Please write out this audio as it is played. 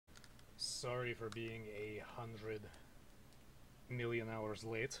sorry for being 100 million hours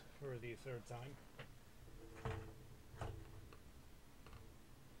late for the third time.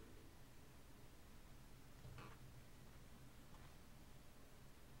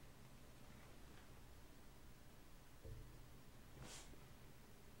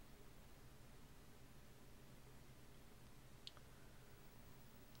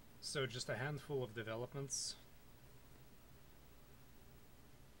 So just a handful of developments.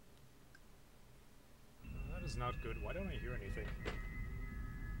 That is not good. Why don't I hear anything?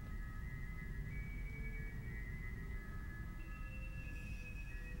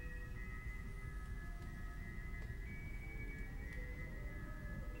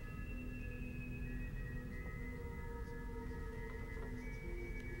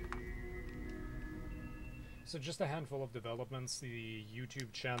 So just a handful of developments. The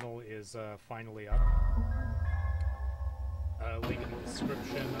YouTube channel is finally up. Link in the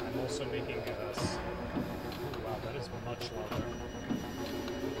description. I'm also making a... Ooh, wow, that is much louder.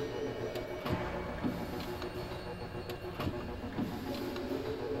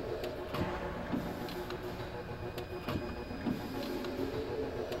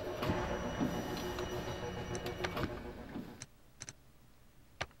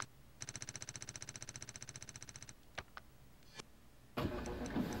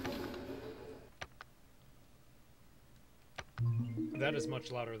 That is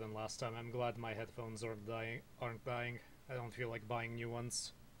much louder than last time. I'm glad my headphones aren't dying. I don't feel like buying new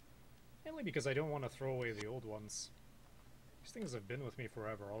ones. Mainly because I don't want to throw away the old ones. These things have been with me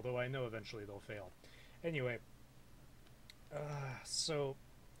forever, although I know eventually they'll fail. Anyway, so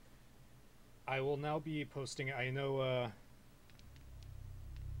I will now be posting... I know,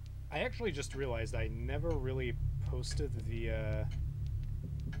 I actually just realized I never really posted the,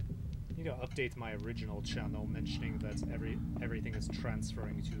 need to update my original channel mentioning that everything is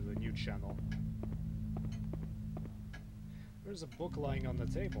transferring to the new channel. There's a book lying on the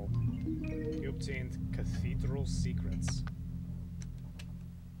table. You obtained Cathedral Secrets.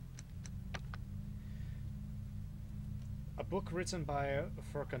 A book written by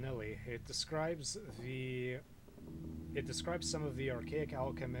Forcanelli. It describes some of the archaic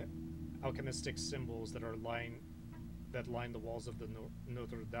alchemistic symbols that line the walls of the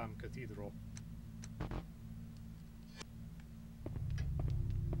Notre Dame Cathedral.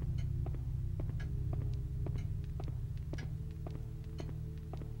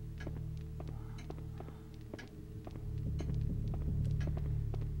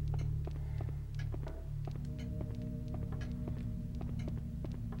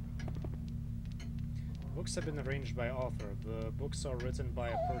 Books have been arranged by author. The books are written by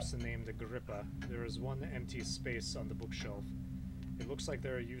a person named Agrippa. There is one empty space on the bookshelf. It looks like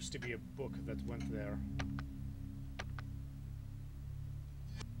there used to be a book that went there.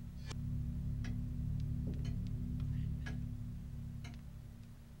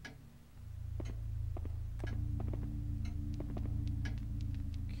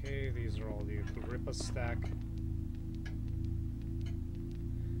 Okay, these are all the Agrippa stack.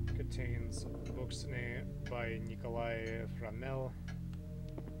 Contains books by Nikolai Flamel.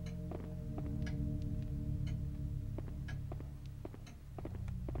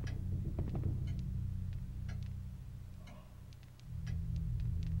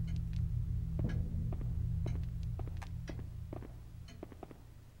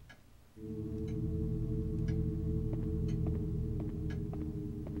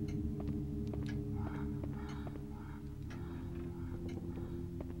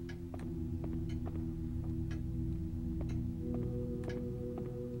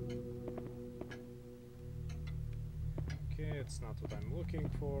 It's not what I'm looking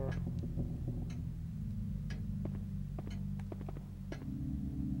for.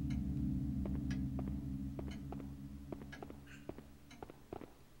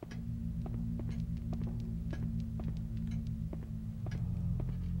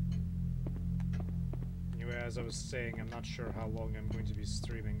 Anyway, as I was saying, I'm not sure how long I'm going to be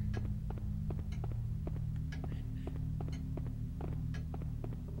streaming.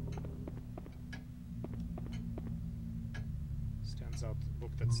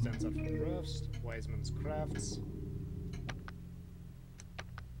 Book that stands out from the rest. Wiseman's Crafts.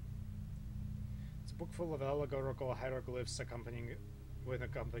 It's a book full of allegorical hieroglyphs accompanying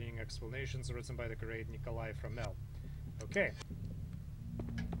explanations written by the great Nikolai Flamel. Okay.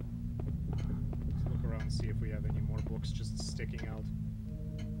 Let's look around and see if we have any more books just sticking out.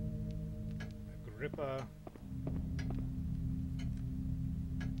 Agrippa.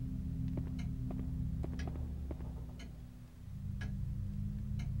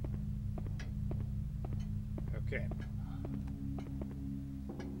 Okay.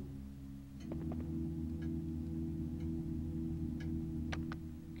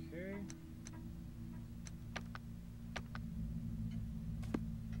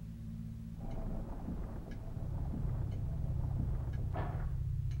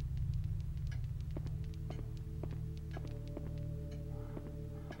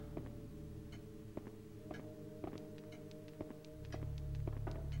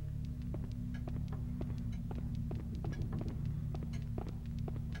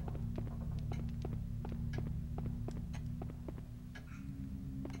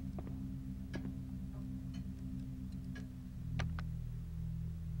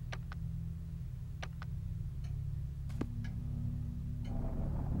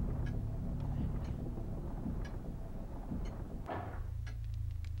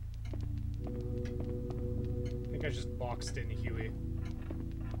 think I just boxed in Huey.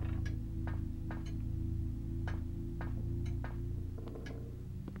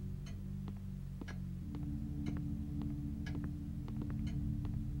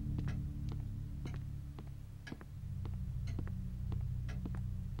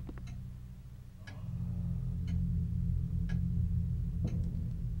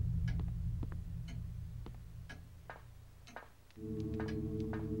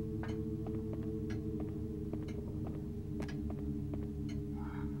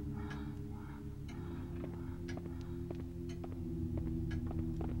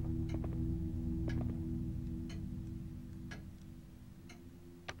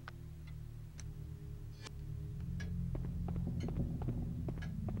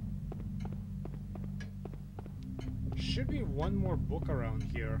 Should be one more book around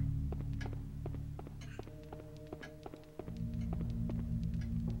here.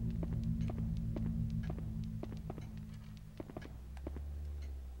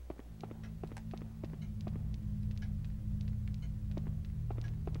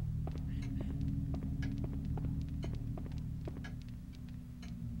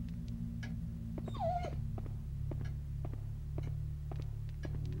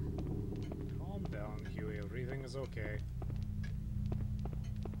 Calm down, Huey. Everything is okay.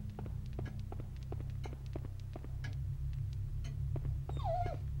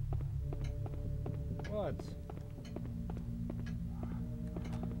 What?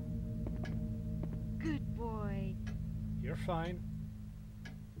 Good boy. You're fine.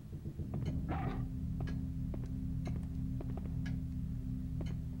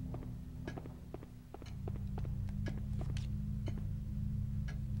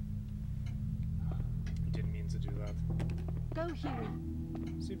 Didn't mean to do that. Go, Huey.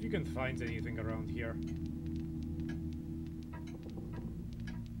 See if you can find anything around here.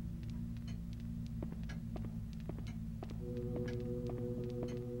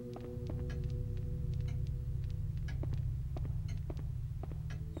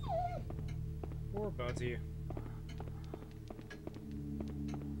 Poor buddy.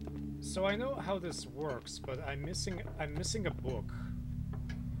 So I know how this works, but I'm missing a book.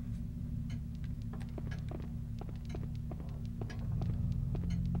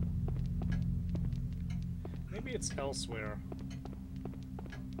 Maybe it's elsewhere.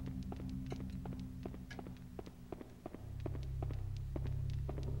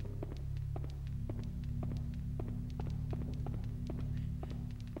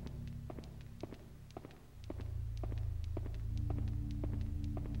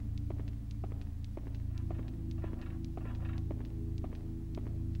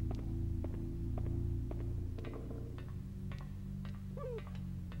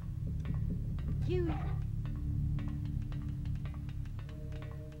 Huey.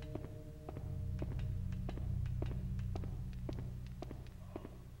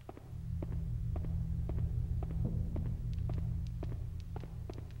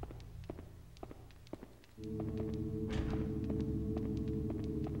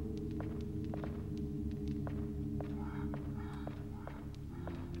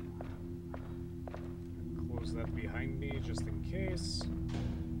 Close that behind me just in case.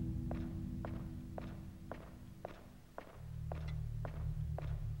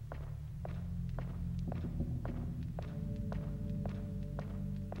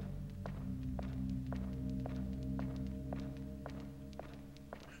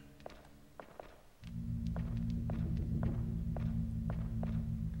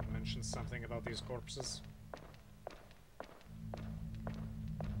 Mention something about these corpses.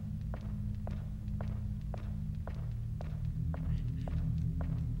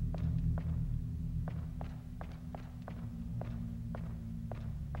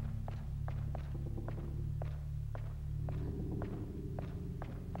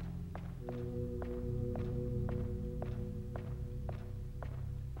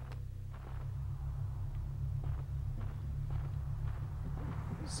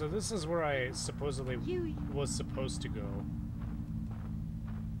 So this is where I supposedly Huey. was supposed to go.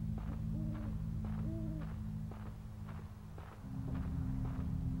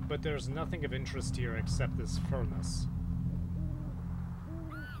 But there's nothing of interest here except this furnace.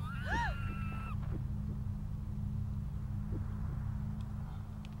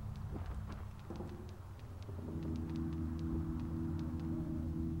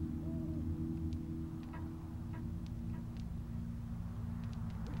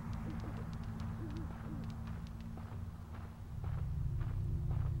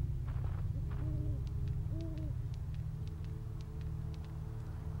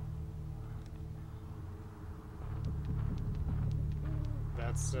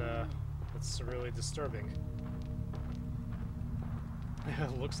 That's really disturbing.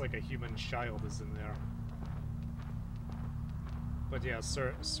 Looks like a human child is in there. But yeah,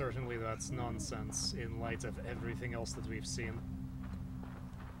 certainly that's nonsense in light of everything else that we've seen.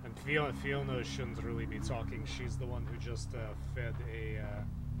 And Fiona shouldn't really be talking. She's the one who just fed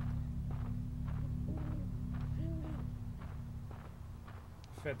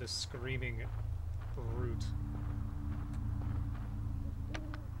the screaming brute.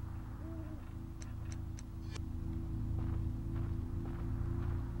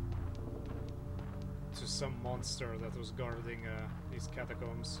 To some monster that was guarding these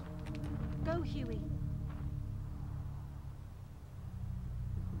catacombs. Go, Huey.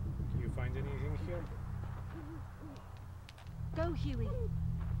 Can you find anything here? Go, Huey.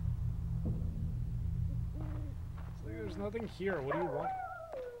 It's like there's nothing here. What do you want?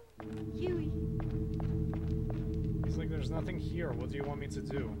 Huey. It's like there's nothing here. What do you want me to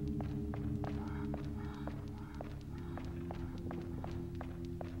do?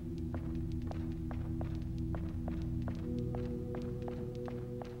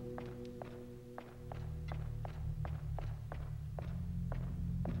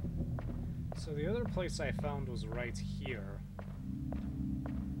 So the other place I found was right here.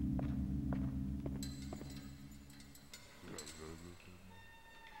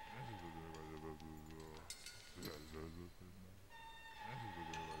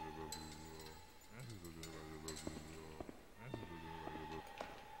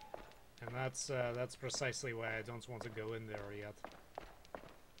 And that's precisely why I don't want to go in there yet.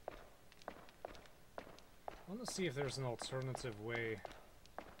 I want to see if there's an alternative way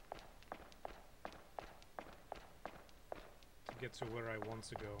to get to where I want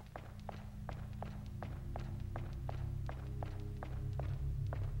to go.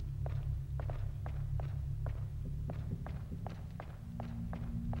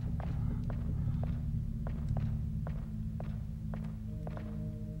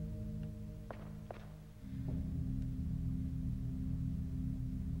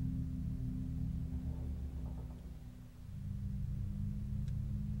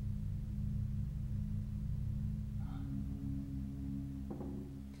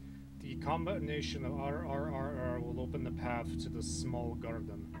 The combination of R will open the path to the small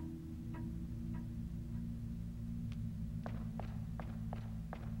garden.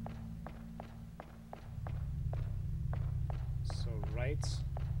 So right,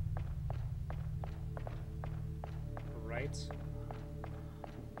 right,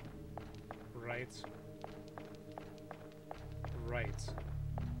 right, right.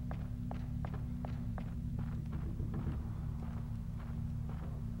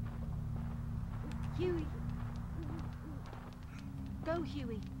 Huey. Go,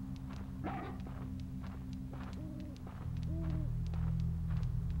 Huey.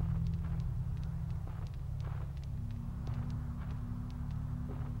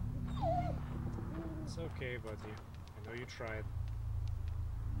 It's okay, buddy. I know you tried.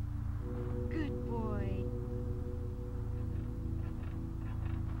 Good boy.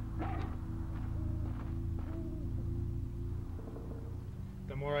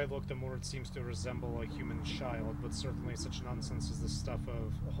 The more I look, the more it seems to resemble a human child, but certainly such nonsense is the stuff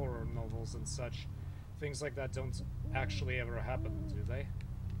of horror novels and such. Things like that don't actually ever happen, do they?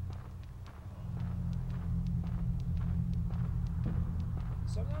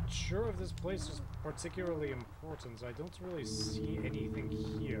 So I'm not sure if this place is particularly important. I don't really see anything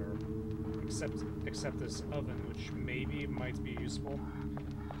here, except this oven, which maybe might be useful.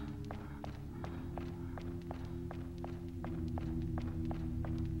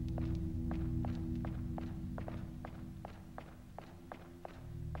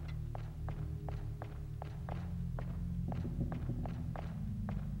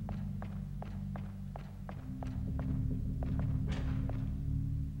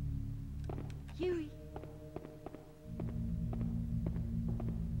 Huey.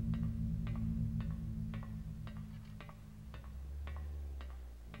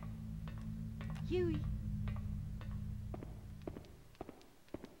 Huey.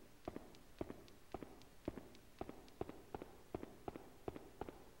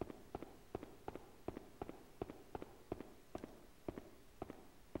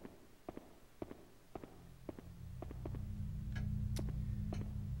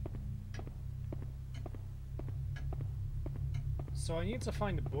 So I need to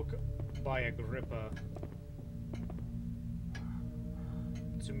find a book by Agrippa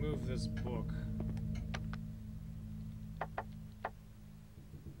to move this book.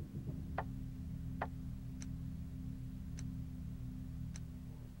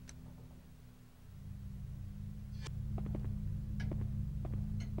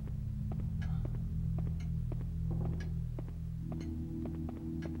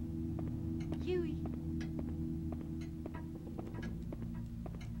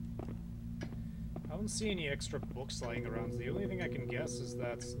 don't see any extra books lying around. The only thing I can guess is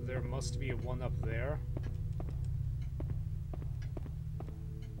that there must be one up there.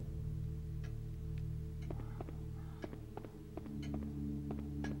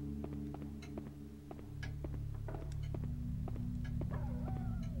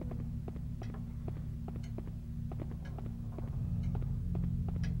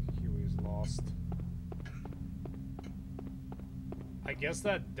 Huey's lost. I guess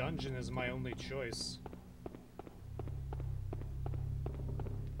that dungeon is my only choice.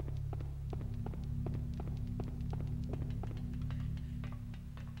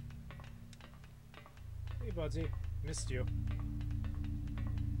 Hey, buddy. Missed you.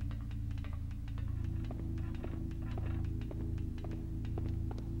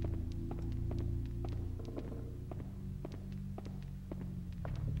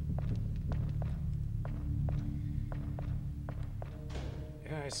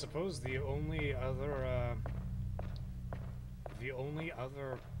 Yeah, I suppose the only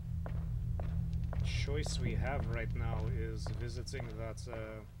other choice we have right now is visiting that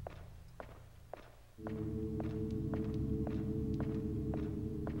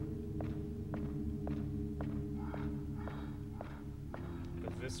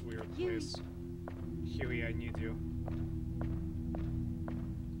this weird place. Huey, I need you.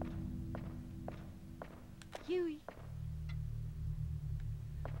 Huey.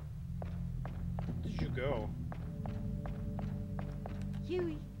 Where did you go?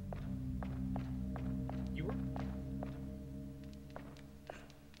 Huey. You were...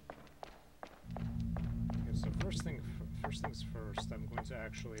 Okay, so first things first, I'm going to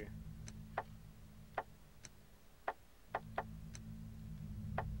actually...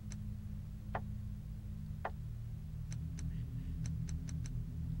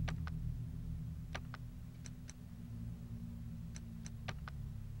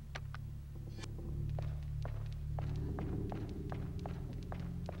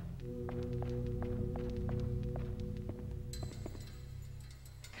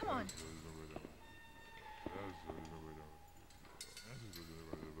 Come on.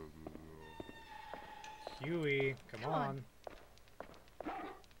 Huey, come Come on. on.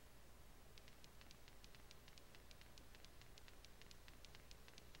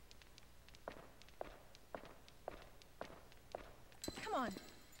 Come on.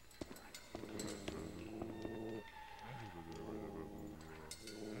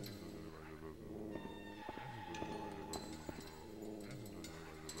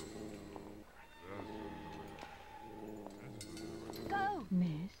 Go, miss.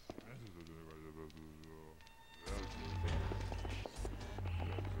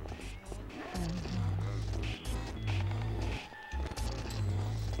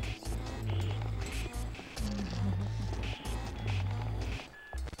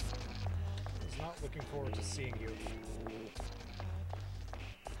 I was not looking forward to seeing you.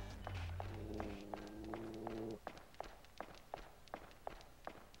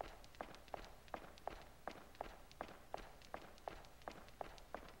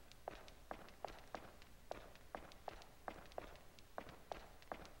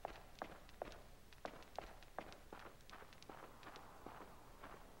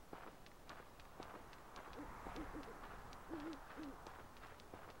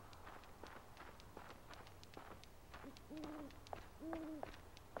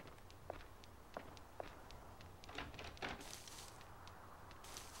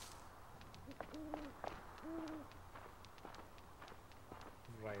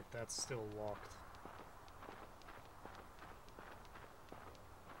 Right, that's still locked.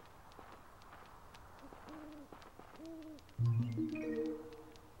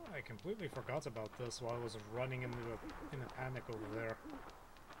 Oh, I completely forgot about this while I was running in a panic over there.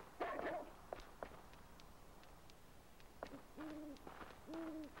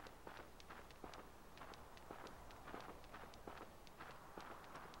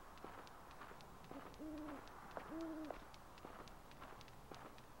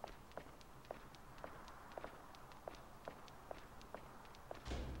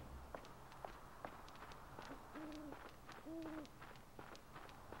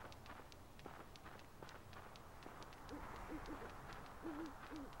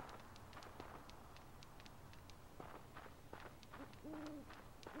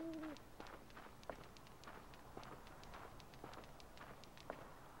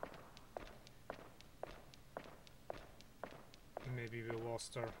 Maybe we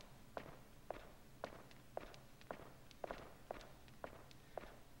lost her.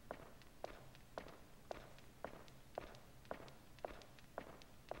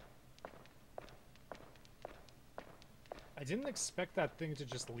 I didn't expect that thing to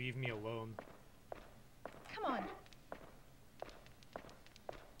just leave me alone. Come on.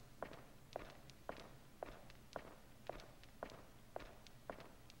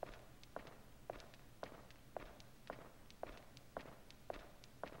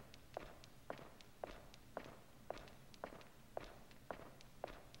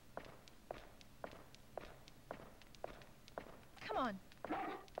 Come on.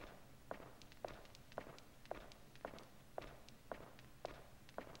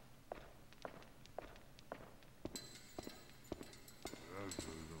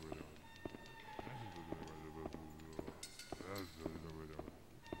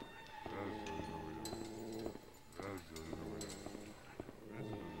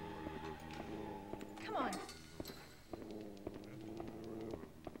 Come on.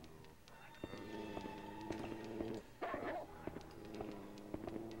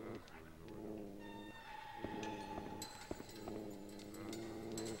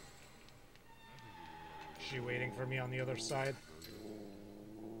 Is she waiting for me on the other side?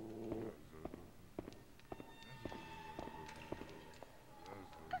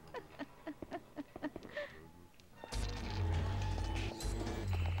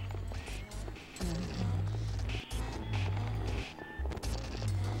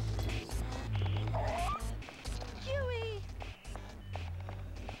 Huey!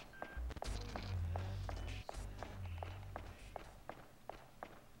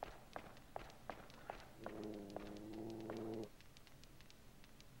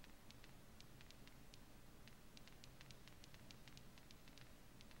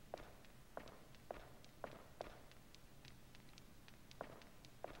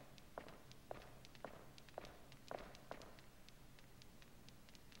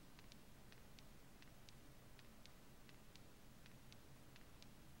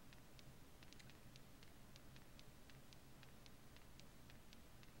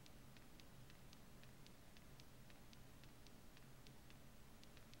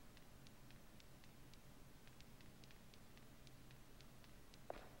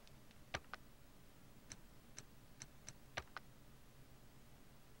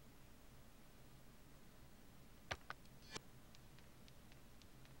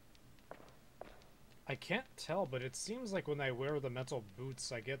 I can't tell, but it seems like when I wear the metal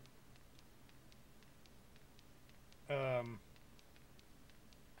boots, I get... I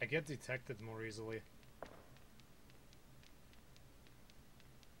get detected more easily.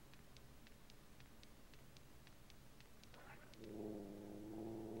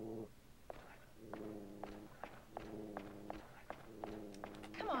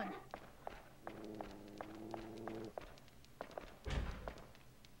 Come on.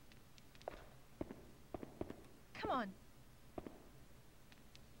 Come on.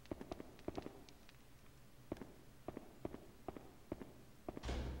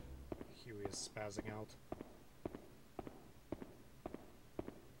 Huey is spazzing out.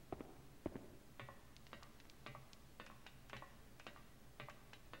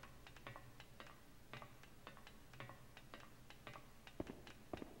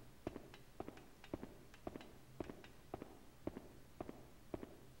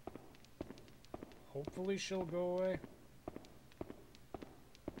 Hopefully she'll go away.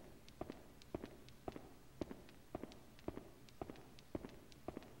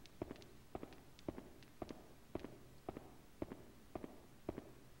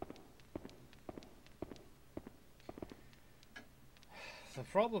 The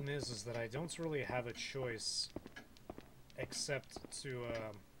problem is that I don't really have a choice except to,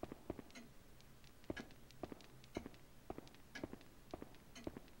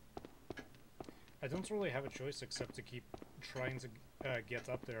 I don't really have a choice except to keep trying to get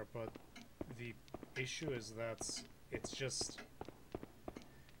up there, but the issue is that it's just...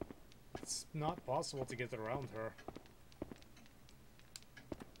 it's not possible to get around her.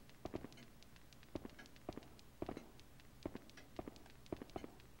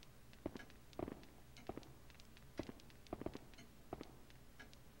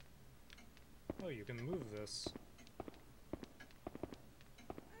 Oh, you can move this.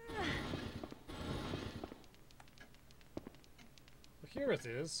 Well, here it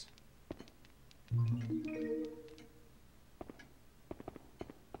is.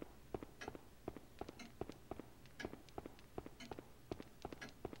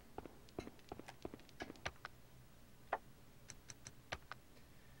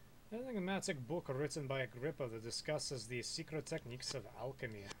 An enigmatic book written by Agrippa that discusses the secret techniques of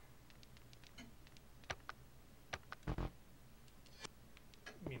alchemy.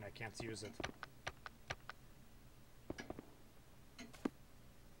 I mean, I can't use it.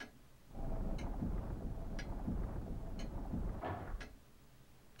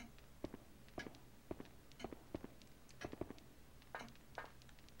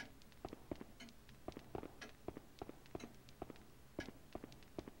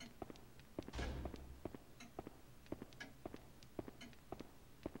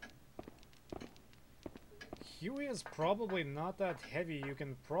 Huey is probably not that heavy. You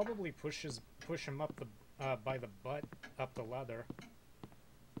can probably push him up the by the butt up the ladder.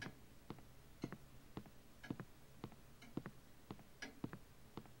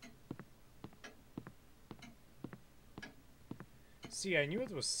 See, I knew it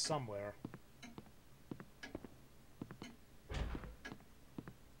was somewhere.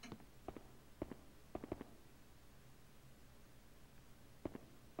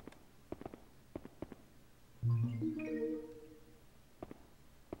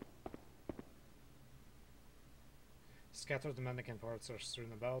 Scattered mannequin parts are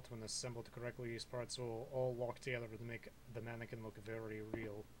strewn about. When assembled correctly, these parts will all lock together to make the mannequin look very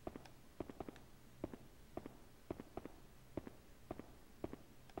real.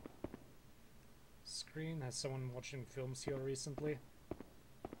 Screen, has someone watching films here recently?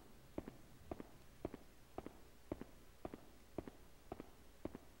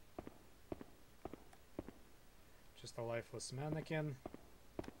 Just a lifeless mannequin.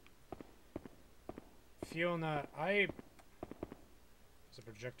 Fiona, there's a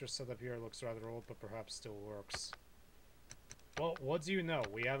projector set up here, looks rather old, but perhaps still works. Well, what do you know?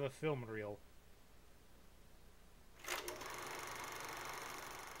 We have a film reel.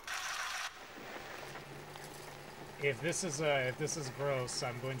 If this is gross,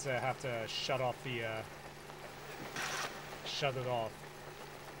 I'm going to have to shut off the shut it off.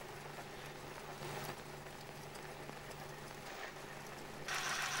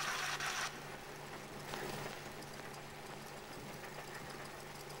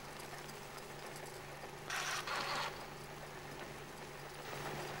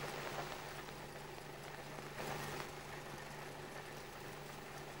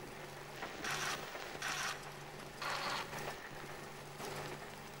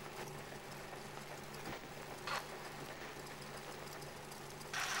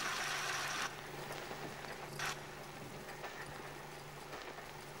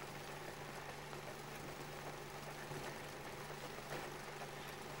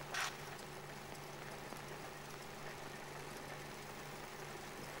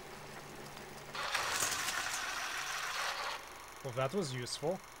 Well, that was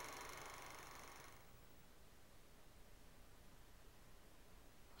useful.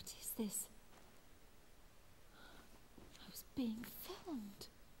 What is this? I was being filmed.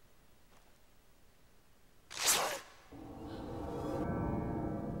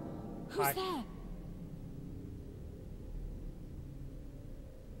 Who's Hi. there?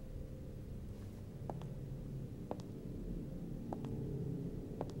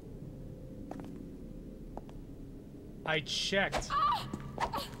 I checked.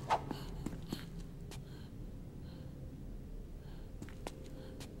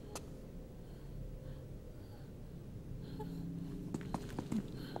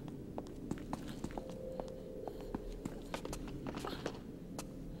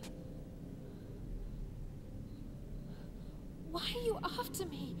 Why are you after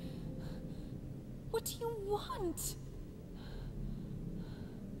me? What do you want?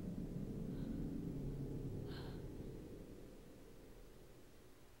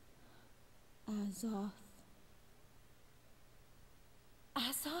 Azoth.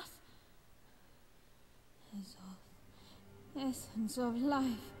 Azoth? Azoth. Essence of life.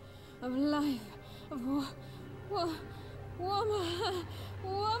 Of life. Of woman. Woman.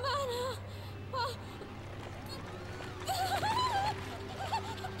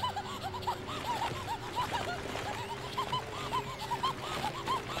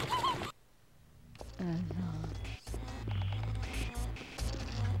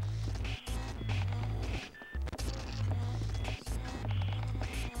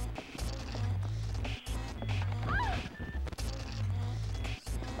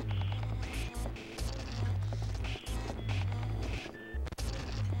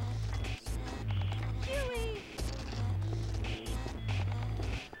 Huey!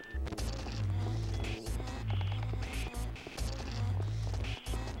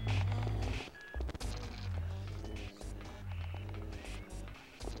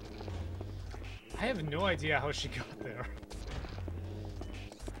 I have no idea how she got there.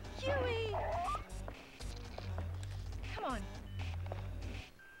 Huey! Come on.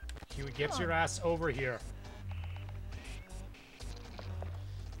 Huey, get your ass over here.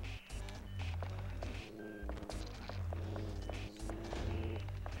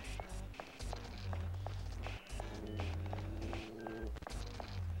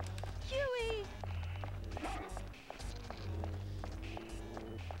 Huey!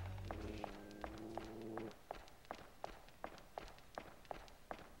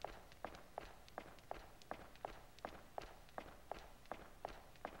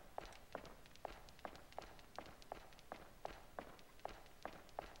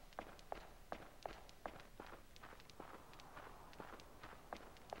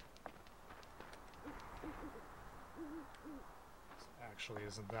 actually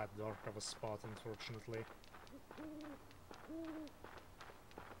isn't that dark of a spot, unfortunately.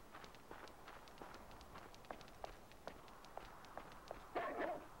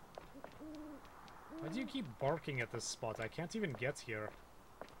 Why do you keep barking at this spot? I can't even get here.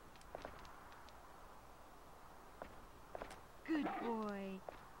 Good boy.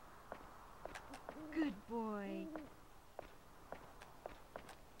 Good boy.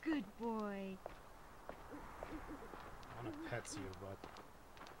 Good boy. I wanna pet you, but...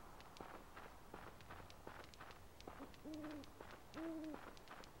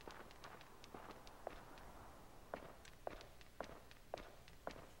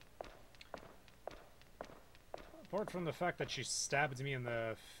 Apart from the fact that she stabbed me in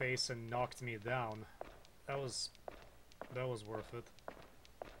the face and knocked me down, that was worth it.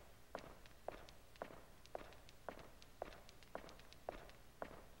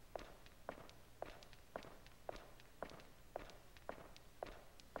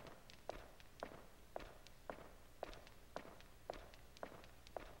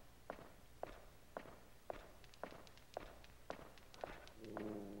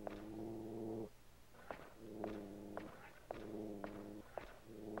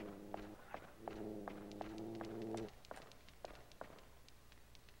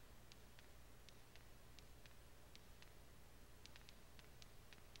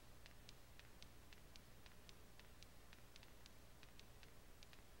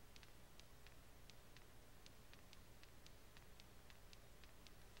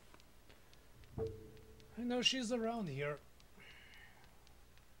 I know she's around here.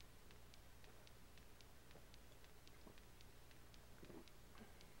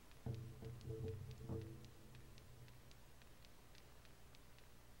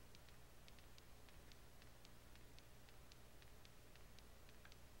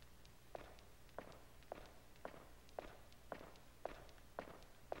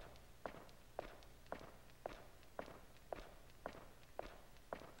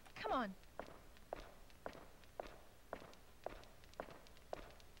 Come on.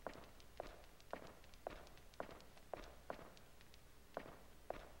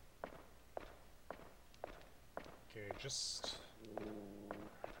 Okay, just...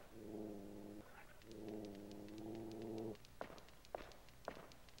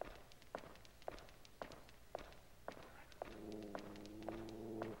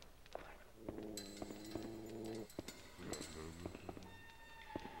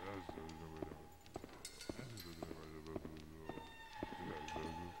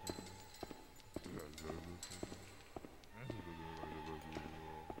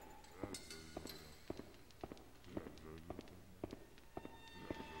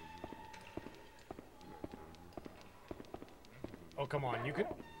 Oh, come on, you could...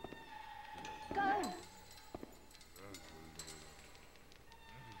 Go!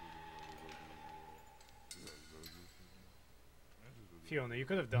 Fiona, you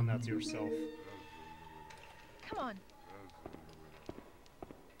could have done that yourself. Come on.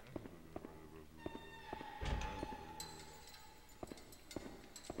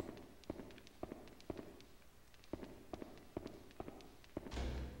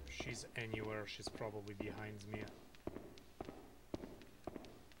 If she's anywhere, she's probably behind me.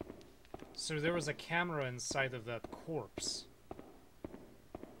 So there was a camera inside of that corpse.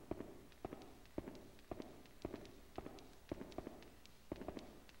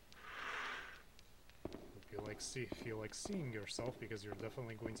 Feel like seeing yourself, because you're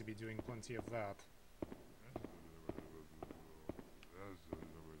definitely going to be doing plenty of that.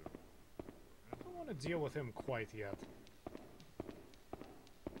 I don't want to deal with him quite yet.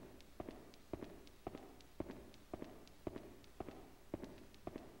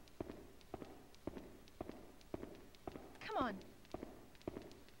 Come on.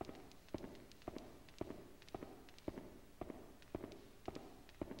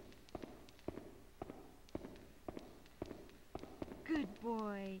 Good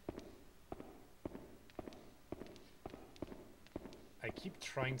boy. I keep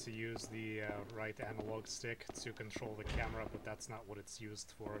trying to use the right analog stick to control the camera, but that's not what it's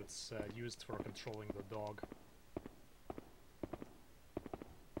used for. It's used for controlling the dog.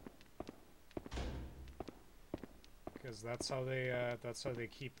 Because that's how they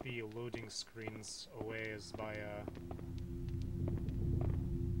keep the loading screens away, is by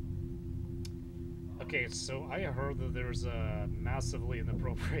Okay, so I heard that there's a massively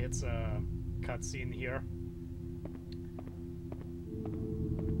inappropriate cutscene here.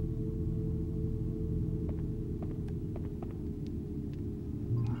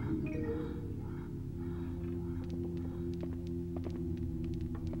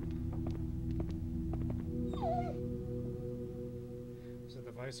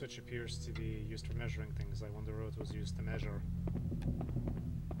 device which appears to be used for measuring things. I wonder what it was used to measure.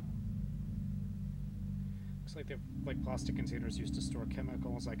 Looks like they're like plastic containers used to store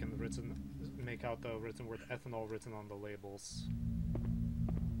chemicals. I can make out the written word ethanol written on the labels.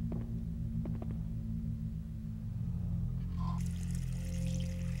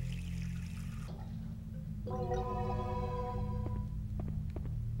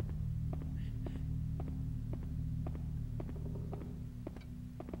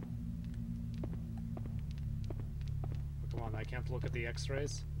 Come on, I can't look at the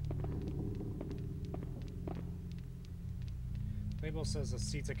x-rays. Label says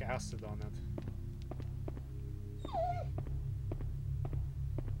acetic acid on it.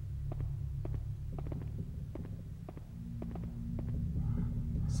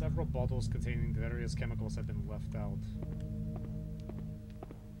 Several bottles containing various chemicals have been left out.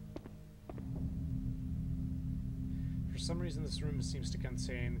 For some reason this room seems to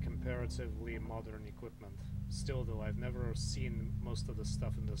contain comparatively modern equipment. Still though, I've never seen most of the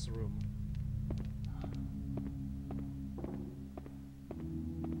stuff in this room.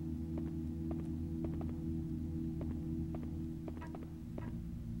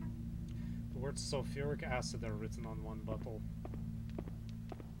 The words sulfuric acid are written on one bottle.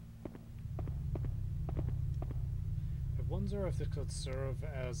 I wonder if it could serve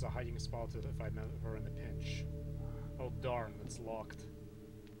as a hiding spot if I met her in a pinch. Oh darn, it's locked.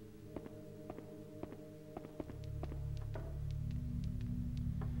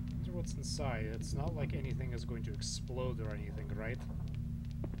 Wonder what's inside. It's not like anything is going to explode or anything, right?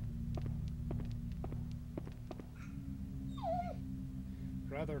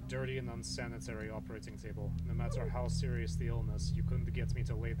 Rather dirty and unsanitary operating table. No matter how serious the illness, you couldn't get me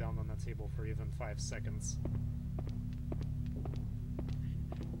to lay down on that table for even 5 seconds.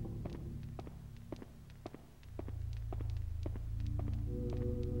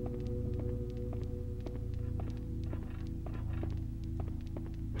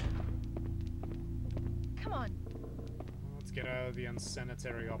 Come on. Let's get out of the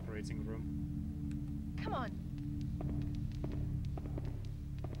unsanitary operating room. Come on.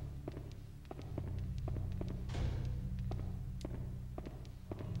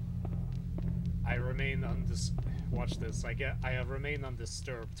 I remain watch this. I have remained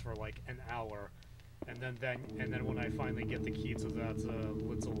undisturbed for like an hour, and then when I finally get the key to that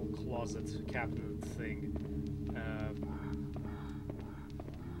little closet cabinet thing,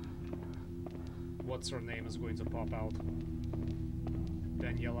 what's her name is going to pop out?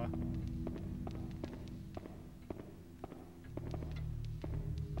 Daniella.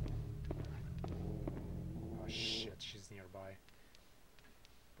 Oh shit, she's nearby.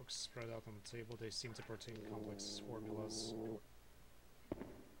 Books spread out on the table, they seem to contain complex formulas.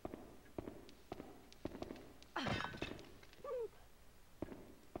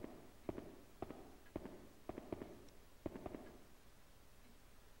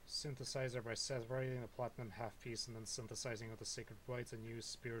 Synthesizer. By separating the platinum half-piece and then synthesizing with the sacred white, a new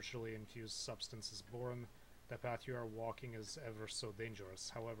spiritually infused substance is born. The path you are walking is ever so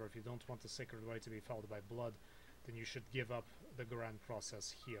dangerous. However, if you don't want the sacred white to be fouled by blood, then you should give up the grand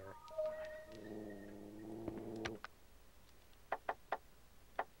process here.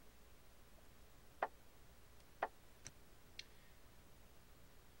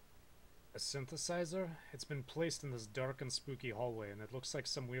 A synthesizer? It's been placed in this dark and spooky hallway, and it looks like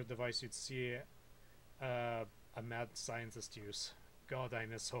some weird device you'd see a mad scientist use. God, I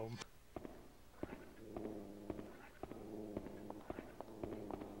miss home.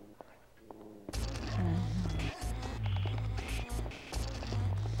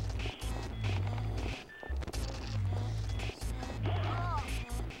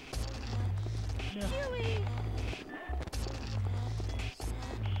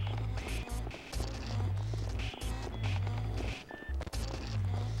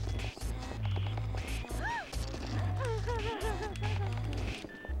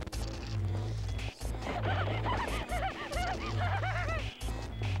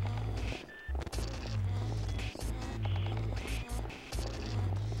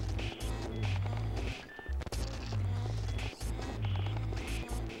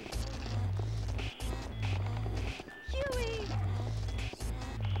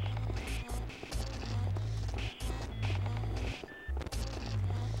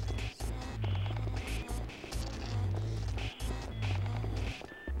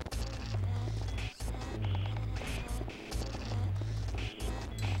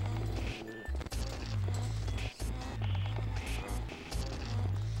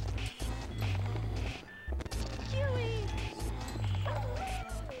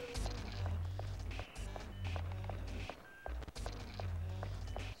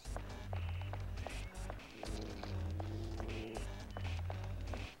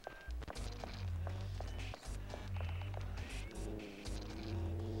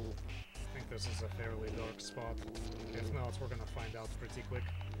 this is a fairly dark spot. If not, we're gonna find out pretty quick.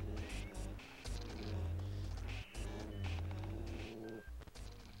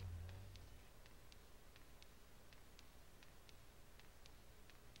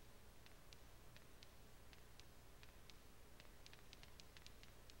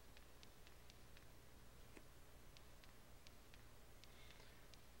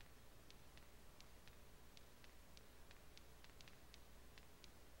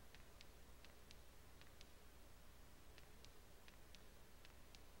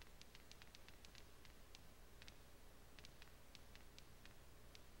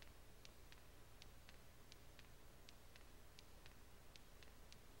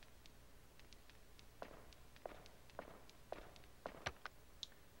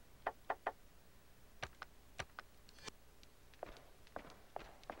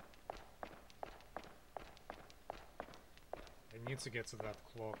 I need to get to that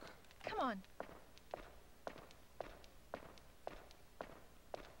clock. Come on.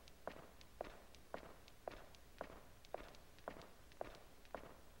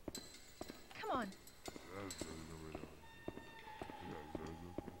 Come on.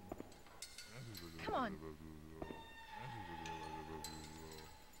 Come on.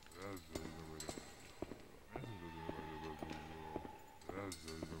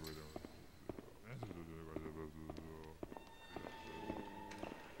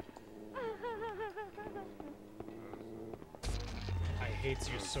 I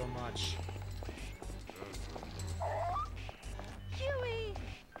hate you so much. Huey!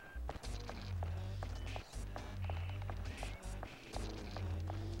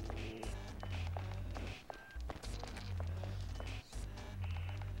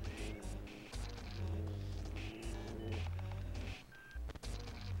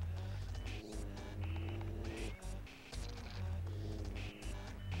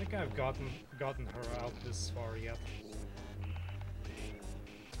 I think I've gotten her out this far yet.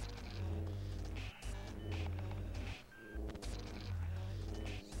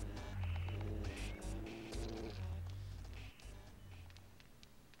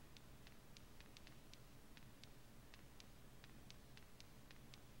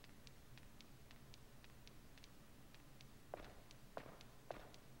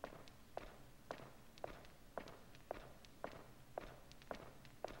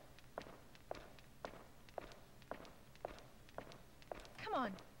 Come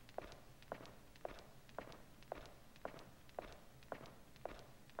on.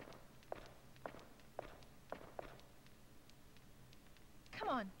 Come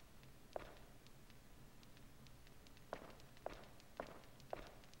on.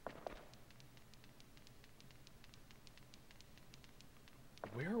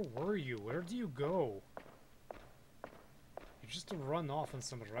 Where were you? Where do you go? You just run off in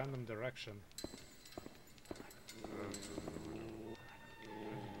some random direction.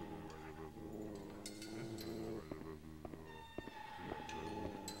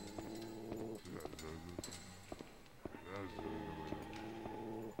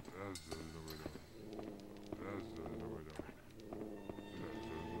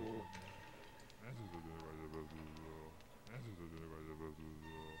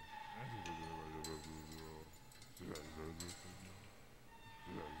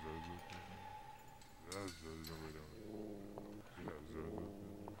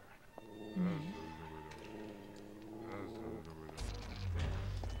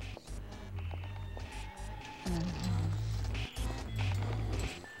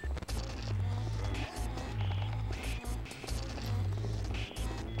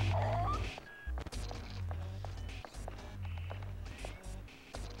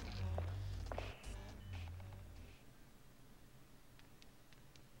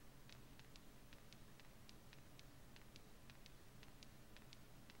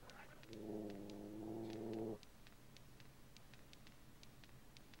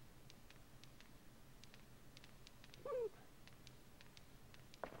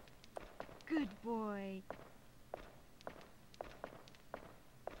 Good boy.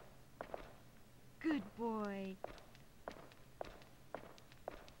 Good boy.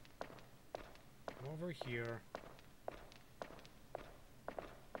 Come over here.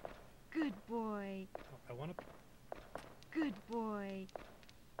 Good boy. Oh, I wanna... Good boy.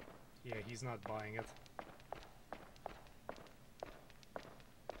 Yeah, he's not buying it.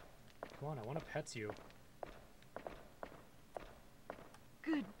 Come on, I wanna pet you.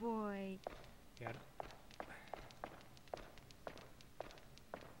 Good boy. Yeah.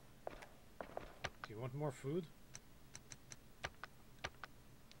 Do you want more food?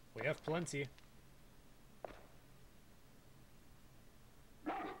 We have plenty.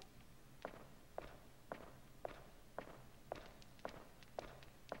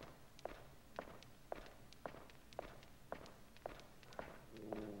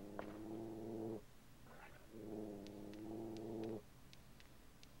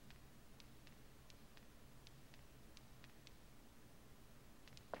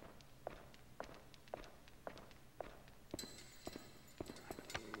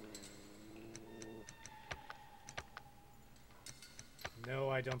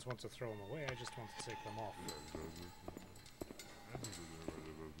 I don't want to throw them away, I just want to take them off.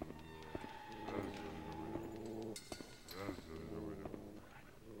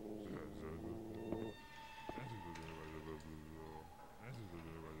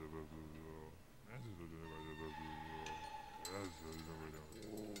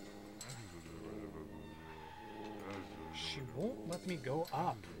 She won't let me go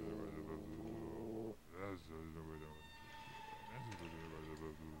up.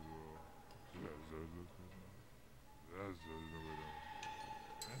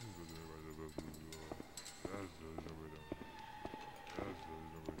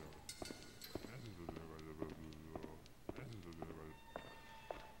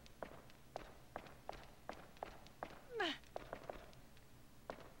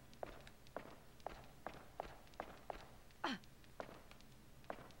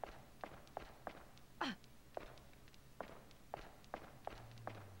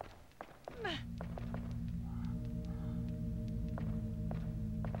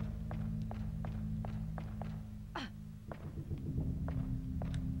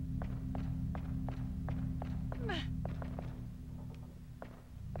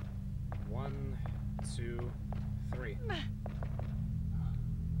 One, two, three.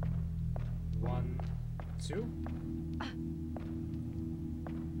 1, 2.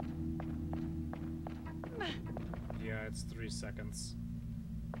 Yeah, it's 3 seconds.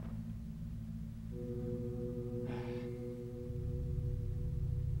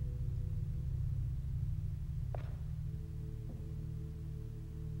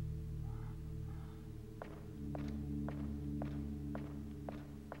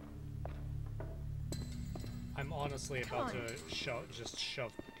 I'm honestly about to shove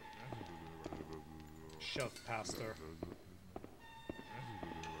past her.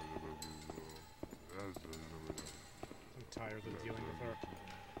 I'm tired of dealing with her.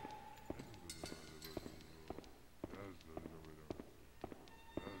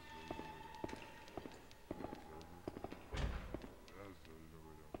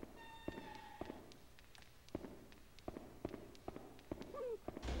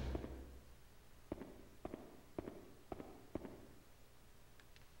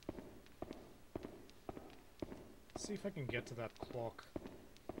 See if I can get to that clock.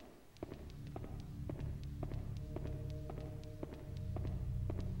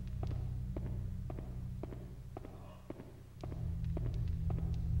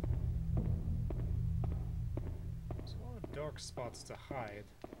 There's a lot of dark spots to hide.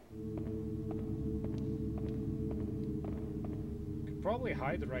 Could probably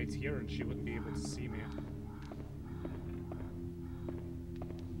hide right here and she wouldn't be able to see me.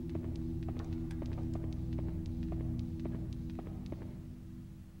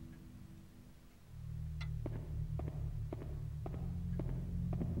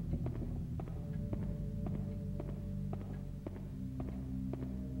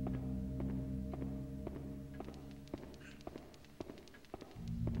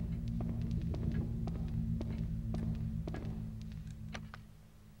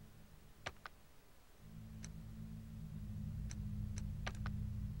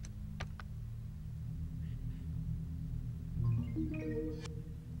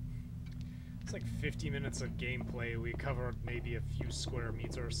 It's like 50 minutes of gameplay, we covered maybe a few square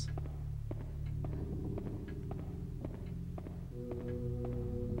meters.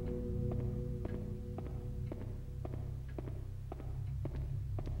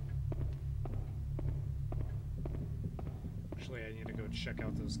 Actually, I need to go check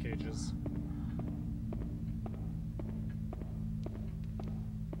out those cages.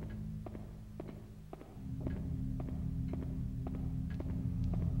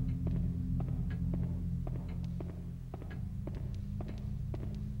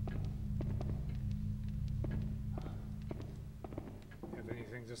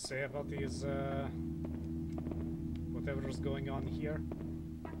 To say about these, whatever's going on here?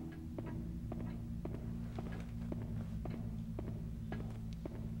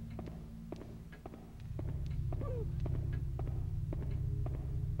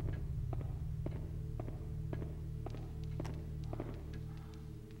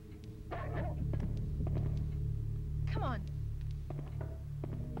 Come on.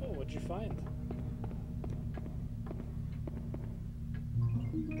 Oh, what'd you find?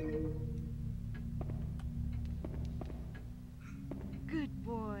 Good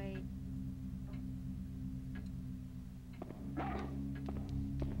boy.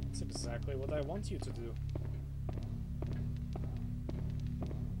 That's exactly what I want you to do.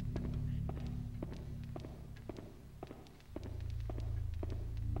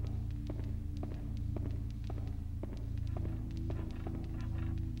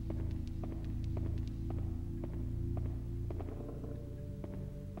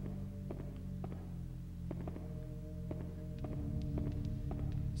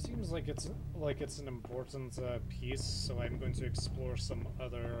 seems like it's an important piece, so I'm going to explore some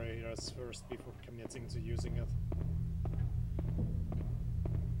other areas first before committing to using it.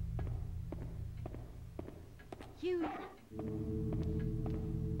 You.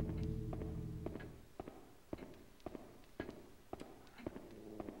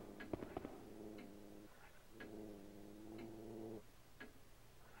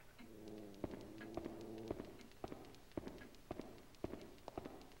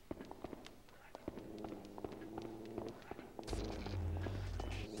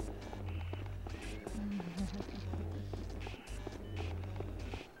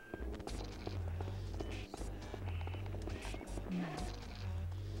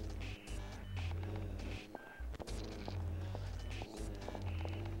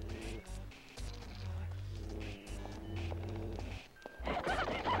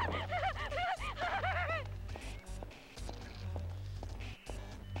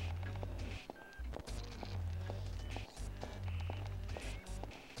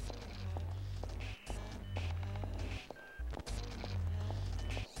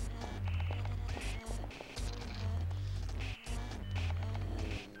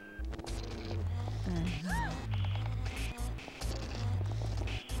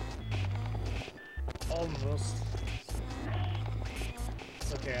 Almost.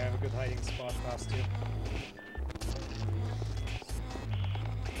 It's okay, I have a good hiding spot past you.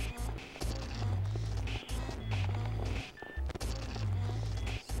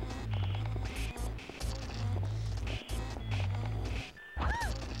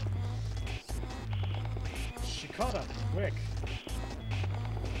 She caught up quick.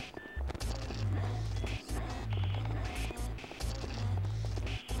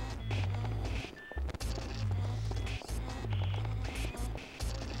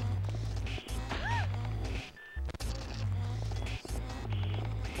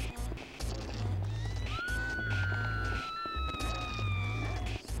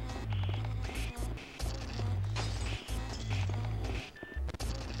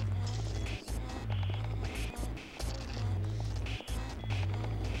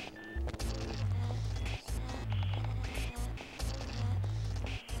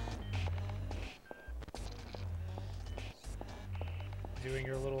 Doing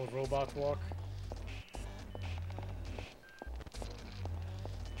your little robot walk.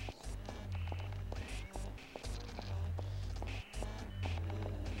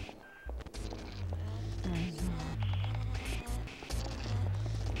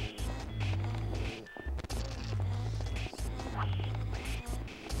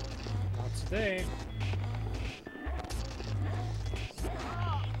 Not today.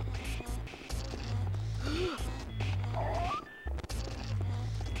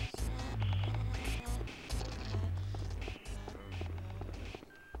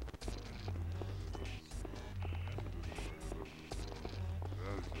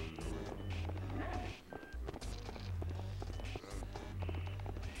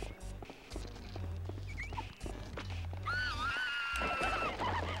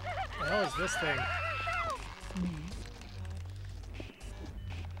 What the hell is this thing?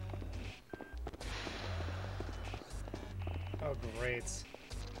 Oh, great.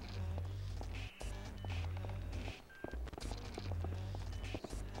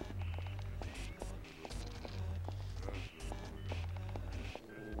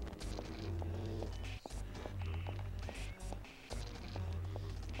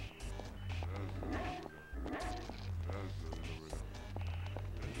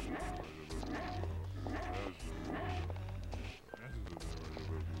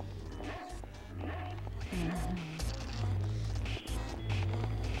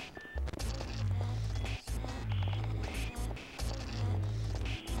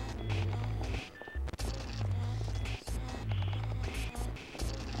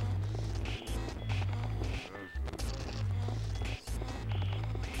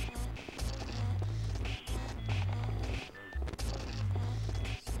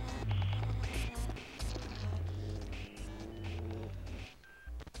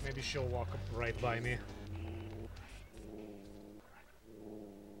 Maybe she'll walk right by me.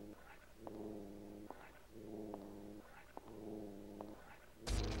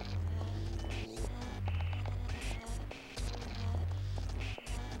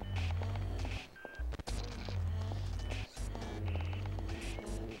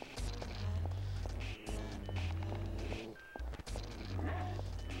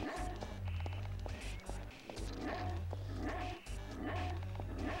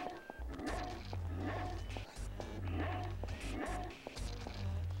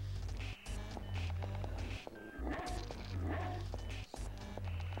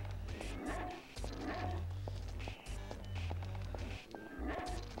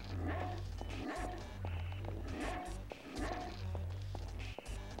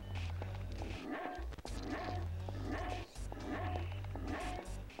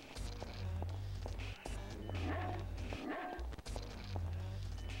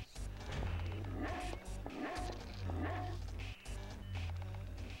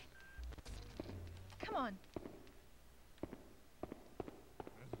 on.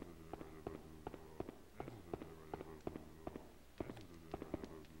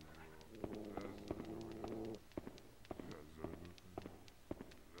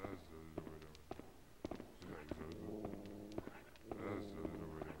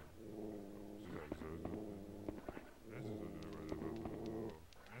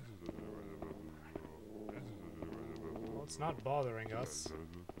 Well, it's not bothering us.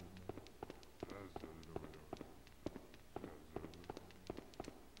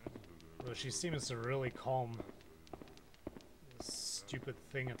 Though she seems really calm. This stupid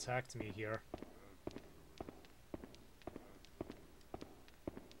thing attacked me here.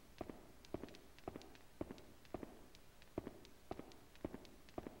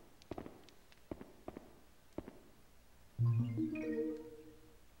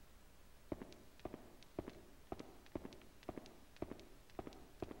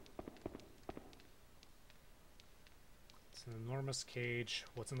 It's an enormous cage.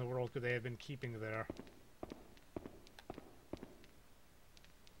 What in the world could they have been keeping there?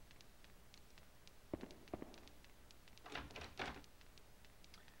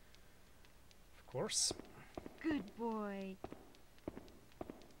 Of course. Good boy.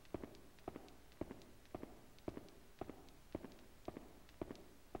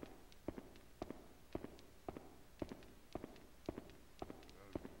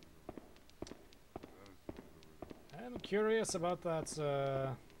 I'm curious about that,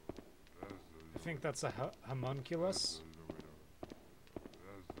 I think that's a homunculus.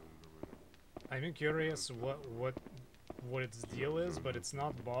 I'm curious what its deal is, but it's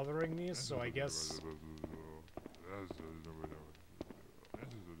not bothering me, so I guess...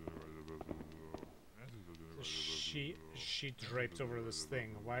 She draped over this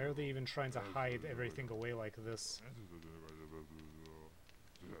thing. Why are they even trying to hide everything away like this?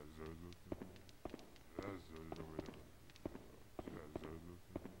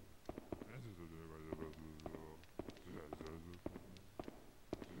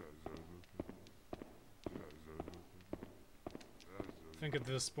 I think at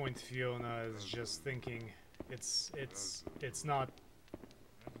this point Fiona is just thinking it's not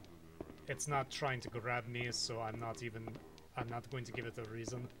trying to grab me, so I'm not going to give it a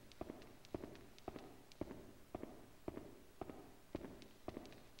reason.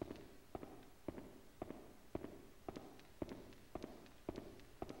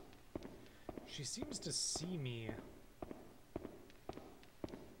 She seems to see me.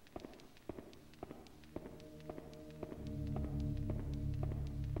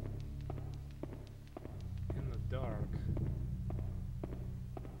 In the dark.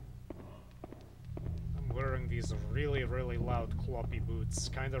 I'm wearing these really, really loud cloppy boots.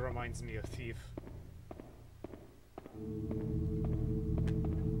 Kinda reminds me of Thief.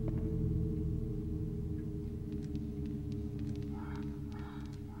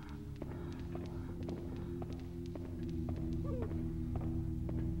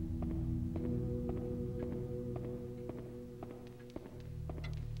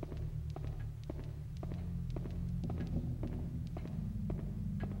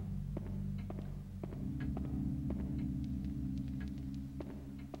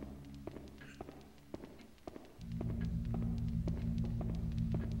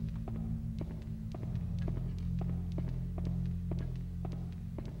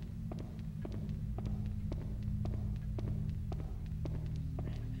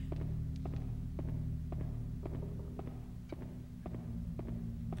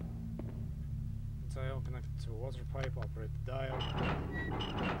 Dial connected to a water pipe, operate the dial.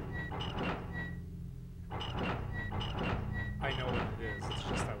 I know what it is, it's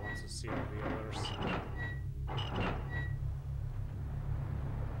just I want to see all the others.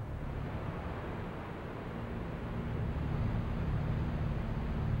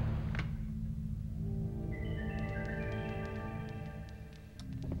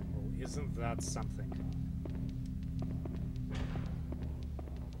 Well, isn't that something?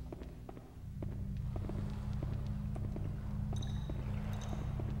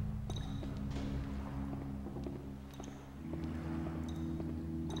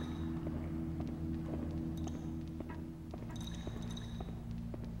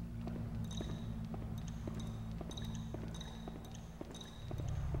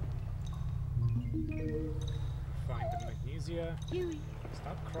 Find the magnesia. Huey.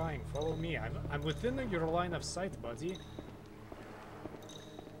 Stop crying, follow me. I'm within your line of sight, buddy.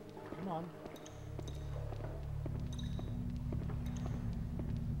 Come on.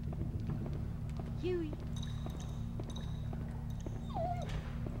 Huey.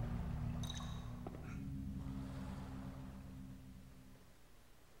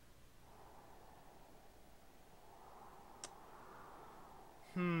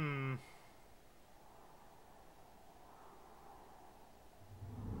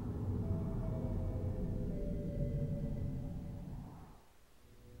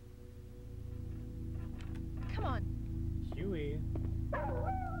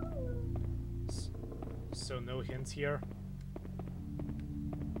 So no hint here.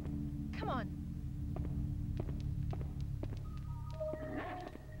 Come on.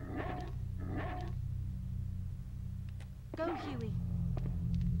 Go, Huey.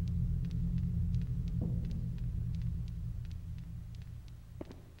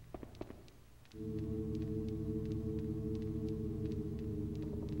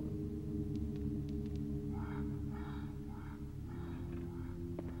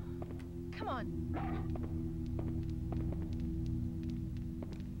 Come on.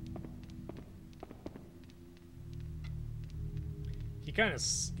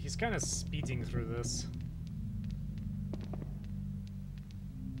 He's kind of speeding through this.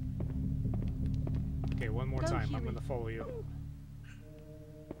 Okay, one more time. I'm gonna follow you.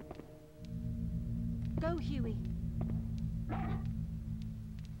 Go, Huey.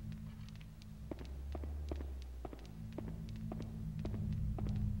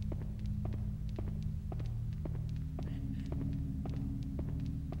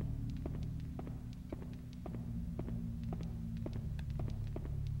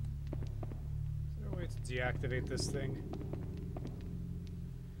 Is there a way to deactivate this thing?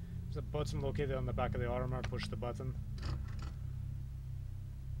 There's a button located on the back of the armor. Push the button.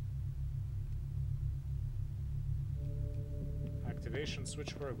 Activation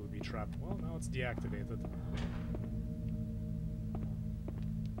switch where booby trap. Well, now it's deactivated.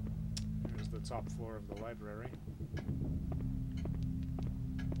 Here's the top floor of the library.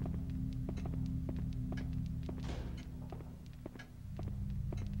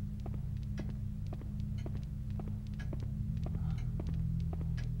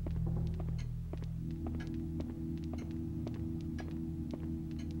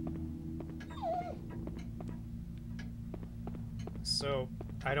 So,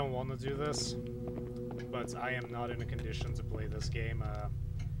 I don't want to do this, but I am not in a condition to play this game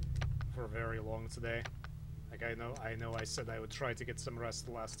for very long today. Like, I know I said I would try to get some rest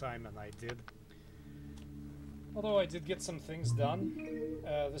last time, and I did. Although I did get some things done.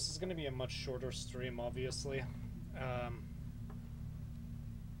 This is going to be a much shorter stream, obviously.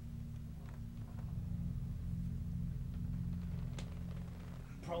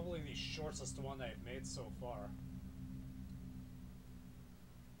 Probably the shortest one I've made so far.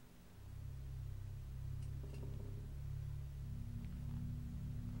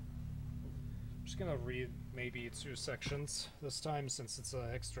 Just gonna read maybe 2 sections this time since it's an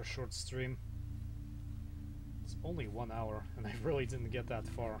extra short stream. It's only 1 hour and I really didn't get that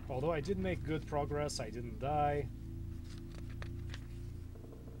far. Although I did make good progress, I didn't die.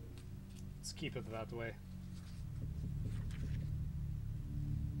 Let's keep it that way.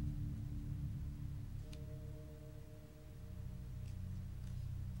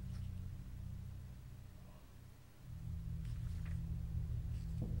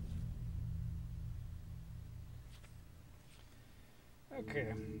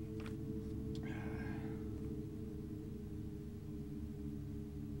 Okay.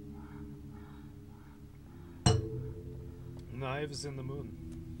 Knives in the moon.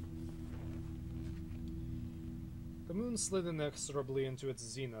 The moon slid inexorably into its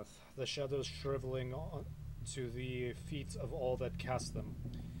zenith, the shadows shriveling on to the feet of all that cast them.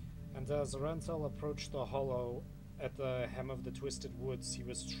 And as Rantel approached the hollow at the hem of the twisted woods, he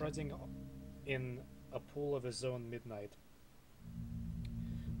was treading in a pool of his own midnight.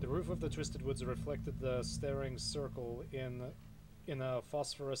 The roof of the Twisted Woods reflected the staring circle in a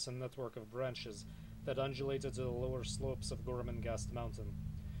phosphorescent network of branches that undulated to the lower slopes of Gormangast Mountain.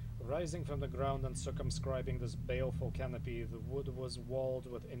 Rising from the ground and circumscribing this baleful canopy, the wood was walled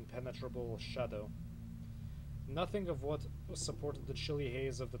with impenetrable shadow. Nothing of what supported the chilly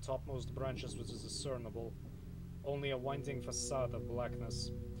haze of the topmost branches was discernible, only a winding facade of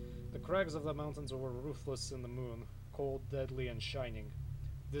blackness. The crags of the mountains were ruthless in the moon, cold, deadly, and shining.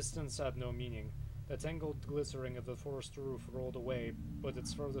 Distance had no meaning. The tangled glittering of the forest roof rolled away, but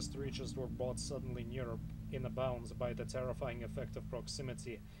its furthest reaches were brought suddenly nearer in bounds by the terrifying effect of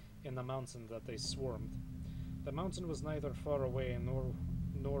proximity in the mountain that they swarmed. The mountain was neither far away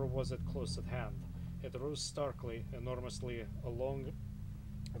nor was it close at hand. It rose starkly, enormously, along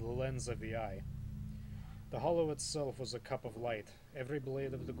the lens of the eye. The hollow itself was a cup of light. Every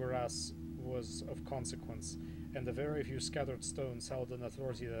blade of the grass was of consequence, and the very few scattered stones held an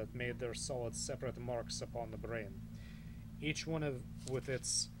authority that made their solid separate marks upon the brain, each one with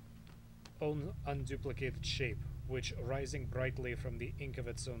its own unduplicated shape, which rising brightly from the ink of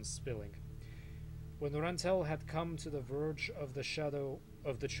its own spilling. When Rantel had come to the verge of the shadow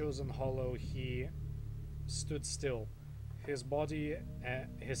of the chosen hollow, he stood still. His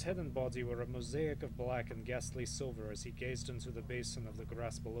head and body were a mosaic of black and ghastly silver as he gazed into the basin of the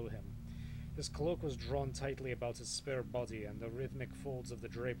grass below him. His cloak was drawn tightly about his spare body, and the rhythmic folds of the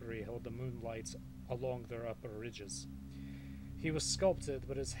drapery held the moonlight along their upper ridges. He was sculpted,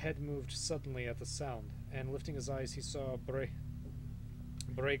 but his head moved suddenly at the sound, and lifting his eyes he saw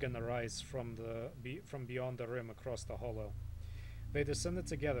Bragan arise from beyond the rim across the hollow. They descended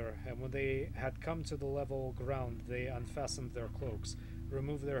together, and when they had come to the level ground, they unfastened their cloaks,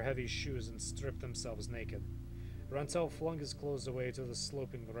 removed their heavy shoes, and stripped themselves naked. Rantel flung his clothes away to the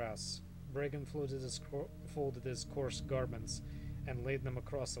sloping grass. Bragan folded his coarse garments and laid them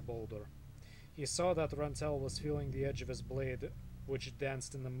across a boulder. He saw that Rantel was feeling the edge of his blade, which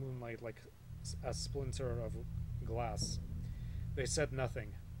danced in the moonlight like a splinter of glass. They said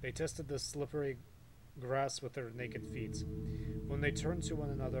nothing. They tested the slippery grass with their naked feet. When they turned to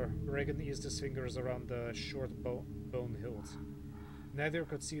one another, Bragan eased his fingers around the short bone hilt. Neither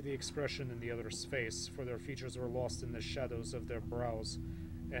could see the expression in the other's face, for their features were lost in the shadows of their brows,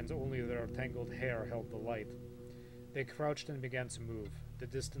 and only their tangled hair held the light. They crouched and began to move, the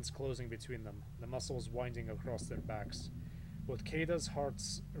distance closing between them, the muscles winding across their backs. With Kada's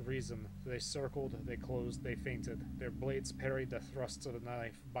heart's reason, they circled, they closed, they feinted. Their blades parried the thrusts of the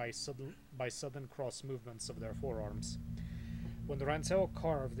knife by sudden cross movements of their forearms. When Rantel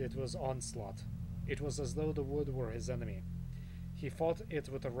carved, it was onslaught. It was as though the wood were his enemy. He fought it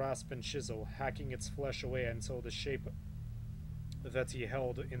with a rasp and chisel, hacking its flesh away until the shape that he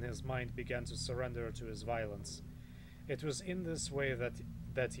held in his mind began to surrender to his violence. It was in this way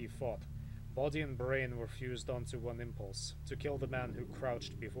that he fought. Body and brain were fused onto one impulse, to kill the man who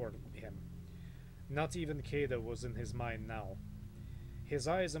crouched before him. Not even Kada was in his mind now. His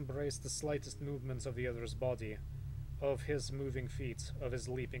eyes embraced the slightest movements of the other's body, of his moving feet, of his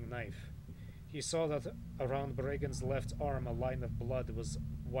leaping knife. He saw that around Bragan's left arm a line of blood was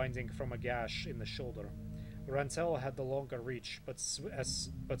winding from a gash in the shoulder. Rantel had the longer reach, but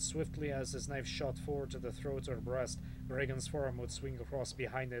swiftly as his knife shot forward to the throat or breast, Bragan's forearm would swing across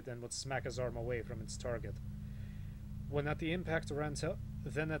behind it and would smack his arm away from its target. At the impact, Rantel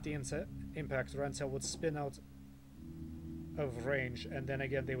would spin out of range, and then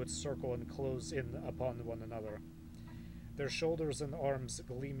again they would circle and close in upon one another, their shoulders and arms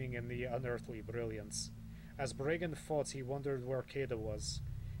gleaming in the unearthly brilliance. As Bragan fought, he wondered where Kada was.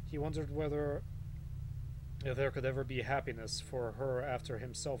 He wondered whether there could ever be happiness for her after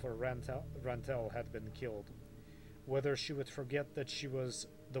himself or Rantel had been killed. Whether she would forget that she was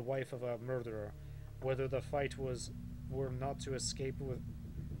the wife of a murderer. Whether the fight were not to escape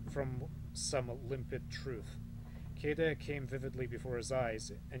from some limpid truth. Kada came vividly before his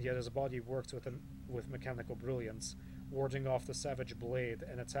eyes, and yet his body worked with mechanical brilliance, warding off the savage blade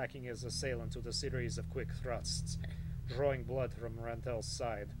and attacking his assailant with a series of quick thrusts, drawing blood from Rantel's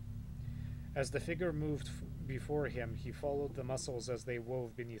side. As the figure moved before him, he followed the muscles as they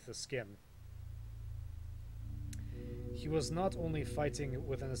wove beneath the skin. He was not only fighting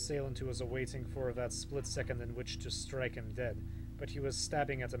with an assailant who was awaiting for that split second in which to strike him dead, but he was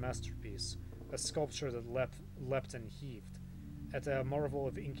stabbing at a masterpiece, a sculpture that leapt and heaved, at a marvel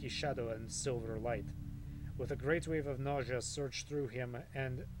of inky shadow and silver light. With a great wave of nausea surged through him,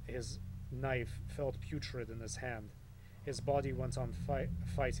 and his knife felt putrid in his hand. His body went on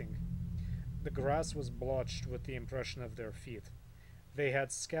fighting. The grass was blotched with the impression of their feet. They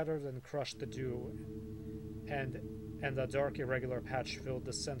had scattered and crushed the dew, and a dark irregular patch filled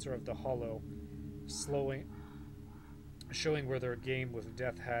the center of the hollow, showing where their game with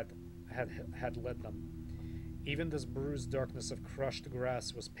death had led them. Even this bruised darkness of crushed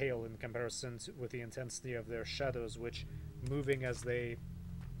grass was pale in comparison with the intensity of their shadows, which, moving as they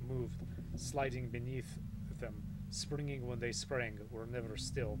moved, sliding beneath them, springing when they sprang, were never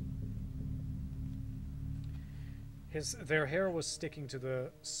still. Their hair was sticking to the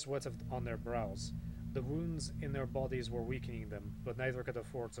sweat on their brows. The wounds in their bodies were weakening them, but neither could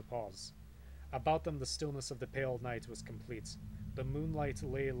afford to pause. About them the stillness of the pale night was complete. The moonlight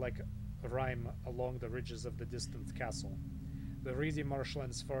lay like a rime along the ridges of the distant castle. The reedy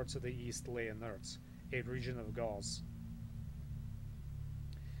marshlands far to the east lay inert, a region of gauze.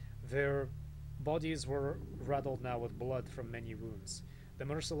 Their bodies were raddled now with blood from many wounds. The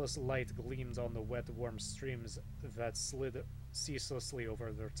merciless light gleamed on the wet, warm streams that slid ceaselessly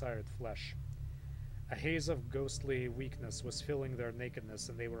over their tired flesh. A haze of ghostly weakness was filling their nakedness,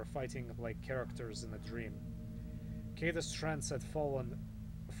 and they were fighting like characters in a dream. Kada's trance had fallen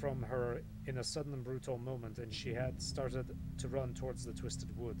from her in a sudden brutal moment, and she had started to run towards the twisted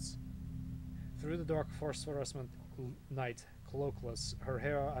woods. Through the dark phosphorescent night, cloakless, her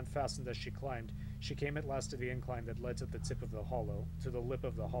hair unfastened as she climbed, she came at last to the incline that led to the lip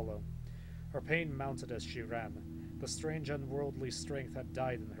of the hollow. Her pain mounted as she ran. The strange unworldly strength had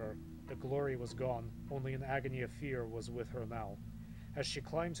died in her, The glory was gone, only an agony of fear was with her now. As she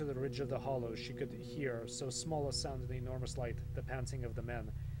climbed to the ridge of the hollow, she could hear, so small a sound in the enormous light, the panting of the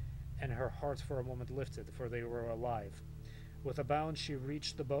men, and her heart for a moment lifted, for they were alive. With a bound, she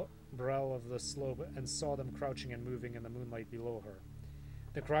reached the brow of the slope and saw them crouching and moving in the moonlight below her.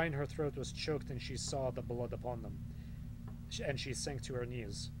 The cry in her throat was choked, and she saw the blood upon them, and she sank to her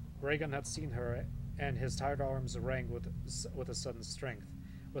knees. Reagan had seen her, and his tired arms rang with a sudden strength.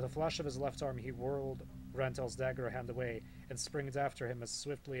 With a flash of his left arm, he whirled Rantel's dagger hand away and springed after him as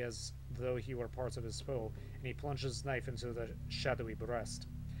swiftly as though he were part of his foe, and he plunged his knife into the shadowy breast.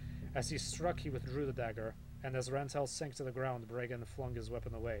 As he struck, he withdrew the dagger, and as Rantel sank to the ground, Bregan flung his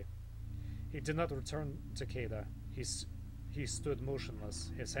weapon away. He did not return to Keda. He stood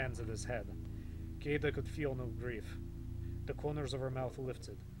motionless, his hands at his head. Keda could feel no grief. The corners of her mouth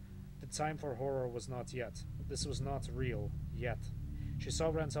lifted. The time for horror was not yet. This was not real, yet. She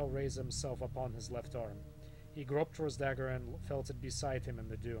saw Rantel raise himself upon his left arm. He groped for his dagger and felt it beside him in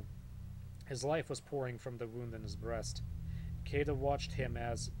the dew. His life was pouring from the wound in his breast. Keda watched him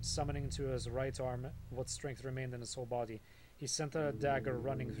as, summoning to his right arm what strength remained in his whole body, he sent a dagger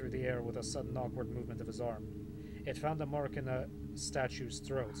running through the air with a sudden awkward movement of his arm. It found a mark in a statue's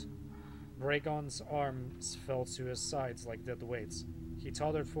throat. Bregon's arms fell to his sides like dead weights. He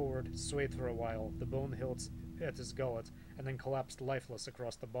tottered forward, swayed for a while, the bone hilt at his gullet, and then collapsed lifeless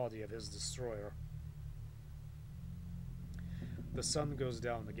across the body of his destroyer. The sun goes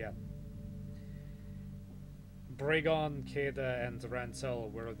down again. Bregon, Keda, and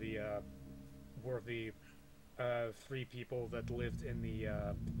Rantel were the three people that lived in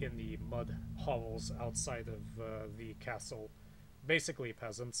the mud hovels outside of the castle, basically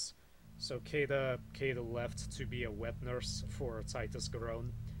peasants. So Keda left to be a wet nurse for Titus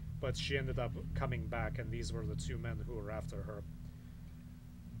Garone, but she ended up coming back, and these were the two men who were after her.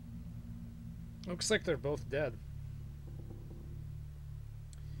 Looks like they're both dead.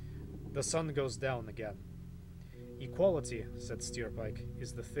 The sun goes down again. Equality, said Steerpike,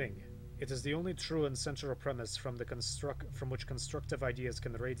 is the thing. It is the only true and central premise from which constructive ideas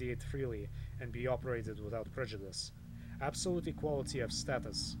can radiate freely and be operated without prejudice. Absolute equality of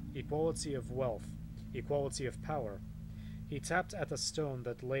status, equality of wealth, equality of power. He tapped at a stone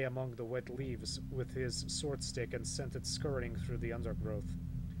that lay among the wet leaves with his sword stick and sent it scurrying through the undergrowth.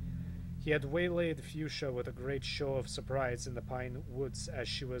 He had waylaid Fuchsia with a great show of surprise in the pine woods as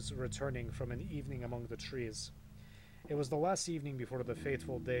she was returning from an evening among the trees. It was the last evening before the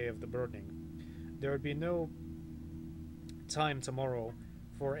fateful day of the burning. There would be no time tomorrow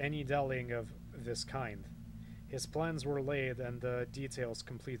for any dallying of this kind. His plans were laid and the details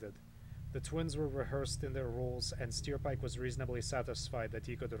completed. The twins were rehearsed in their roles, and Steerpike was reasonably satisfied that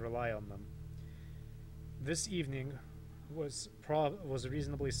he could rely on them. This evening was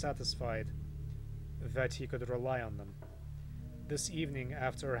reasonably satisfied that he could rely on them. This evening,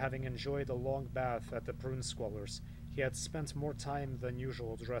 after having enjoyed a long bath at the Prune Squallers, he had spent more time than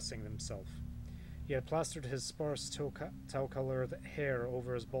usual dressing himself. He had plastered his sparse tow-colored hair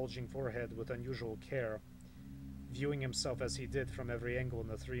over his bulging forehead with unusual care, viewing himself as he did from every angle in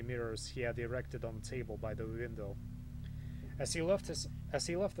the 3 mirrors he had erected on the table by the window. As he left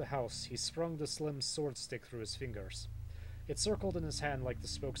the house, he sprung the slim sword stick through his fingers. It circled in his hand like the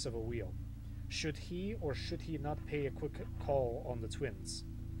spokes of a wheel. Should he or should he not pay a quick call on the twins?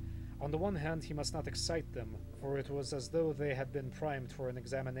 On the one hand, he must not excite them, for it was as though they had been primed for an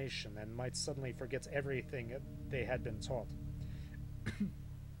examination and might suddenly forget everything they had been taught.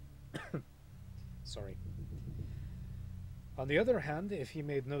 Sorry. On the other hand, if he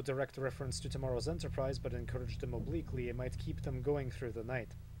made no direct reference to tomorrow's enterprise but encouraged them obliquely, it might keep them going through the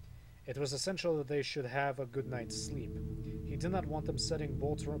night. It was essential that they should have a good night's sleep. He did not want them sitting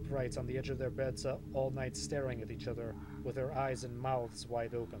bolt upright on the edge of their beds all night staring at each other, with their eyes and mouths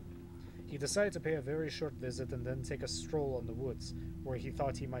wide open. He decided to pay a very short visit and then take a stroll on the woods, where he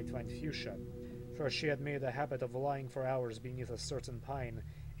thought he might find Fuchsia, for she had made a habit of lying for hours beneath a certain pine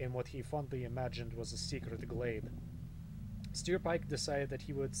in what he fondly imagined was a secret glade. Steerpike decided that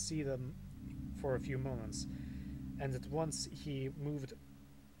he would see them for a few moments, and at once he moved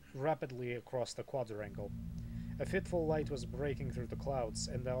rapidly across the quadrangle. A fitful light was breaking through the clouds,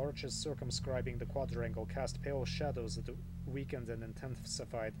 and the arches circumscribing the quadrangle cast pale shadows that weakened and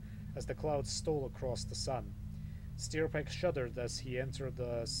intensified as the clouds stole across the sun. Steerpike shuddered as he entered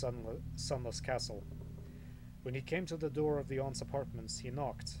the sunless castle. When he came to the door of the aunt's apartments, he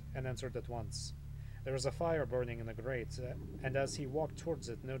knocked, and entered at once. There was a fire burning in the grate, and as he walked towards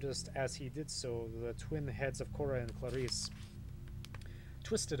it, noticed as he did so the twin heads of Cora and Clarice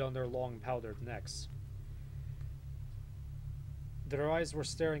twisted on their long powdered necks. Their eyes were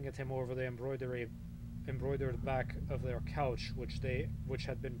staring at him over the embroidered back of their couch, which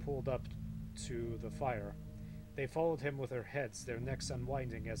had been pulled up to the fire. They followed him with their heads, their necks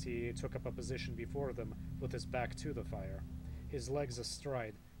unwinding as he took up a position before them with his back to the fire, his legs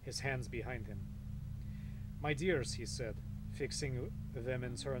astride, his hands behind him. "My dears," he said, fixing them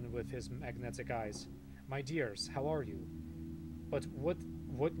in turn with his magnetic eyes. "My dears, how are you? But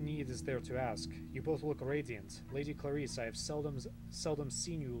what need is there to ask? You both look radiant. Lady Clarice, I have seldom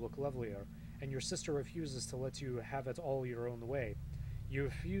seen you look lovelier, and your sister refuses to let you have it all your own way. You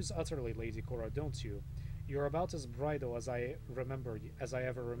refuse utterly, Lady Cora, don't you? You are about as bridal as I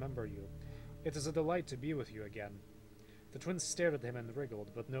ever remember you. It is a delight to be with you again." The twins stared at him and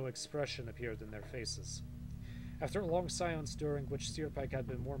wriggled, but no expression appeared in their faces. After a long silence during which Steerpike had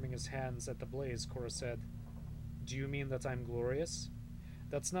been warming his hands at the blaze, Cora said, "Do you mean that I'm glorious?"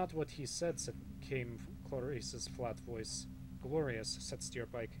 "That's not what he said," came Clarice's flat voice. "Glorious," said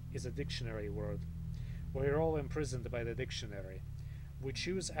Steerpike, "is a dictionary word. We're all imprisoned by the dictionary. We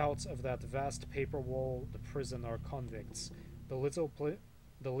choose out of that vast paper wall the prison our convicts, the little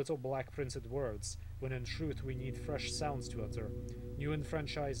black printed words, when in truth we need fresh sounds to utter, new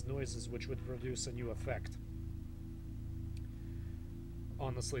enfranchised noises which would produce a new effect."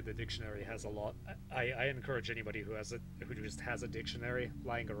 Honestly, the dictionary has a lot. I encourage anybody who just has a dictionary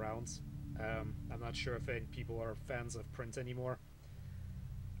lying around. I'm not sure if any people are fans of print anymore.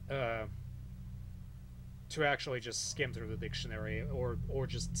 To actually just skim through the dictionary, or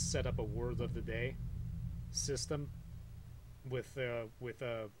just set up a word of the day system with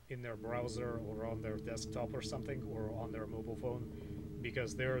in their browser or on their desktop or something, or on their mobile phone,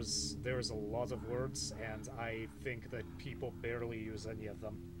 because there's a lot of words, and I think that people barely use any of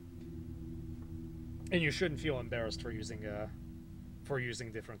them. And you shouldn't feel embarrassed for using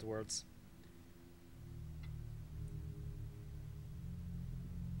different words.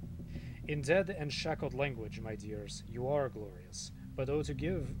 "In dead and shackled language, my dears, you are glorious, but oh, to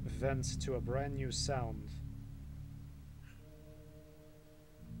give vent to a brand new sound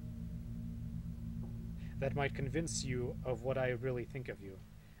that might convince you of what I really think of you,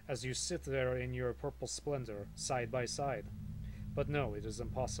 as you sit there in your purple splendor, side by side. But no, it is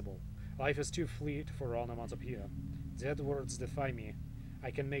impossible. Life is too fleet for onomatopoeia. Dead words defy me.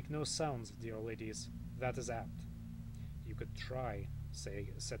 I can make no sounds, dear ladies. That is apt." "You could try,"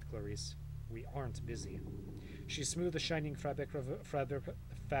 said Clarice. "We aren't busy." She smoothed the shining fabric of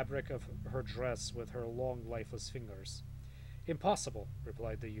her dress with her long, lifeless fingers. "Impossible,"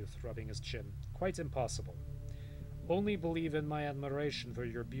 replied the youth, rubbing his chin. "Quite impossible. Only believe in my admiration for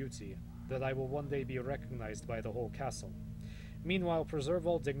your beauty, that I will one day be recognized by the whole castle. Meanwhile, preserve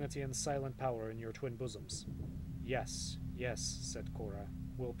all dignity and silent power in your twin bosoms." Yes, said Cora.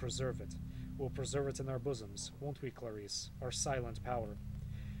 "We'll preserve it. We'll preserve it in our bosoms, won't we, Clarice? Our silent power."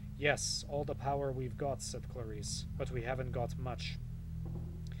 "Yes, all the power we've got," said Clarice, "but we haven't got much."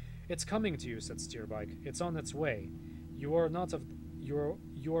 "It's coming to you," said Steerpike. "It's on its way. You are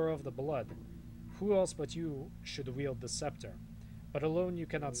of the blood. Who else but you should wield the scepter? But alone you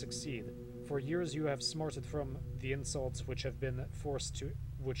cannot succeed. For years you have smarted from the insults which you have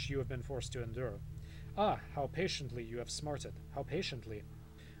been forced to endure. Ah, how patiently you have smarted, how patiently.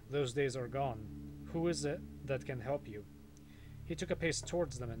 Those days are gone. Who is it that can help you?" He took a pace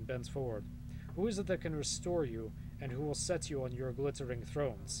towards them and bent forward. "Who is it that can restore you, and who will set you on your glittering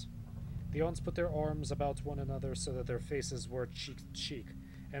thrones?" The aunts put their arms about one another so that their faces were cheek to cheek,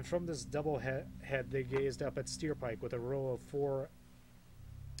 and from this double head they gazed up at Steerpike with a row of 4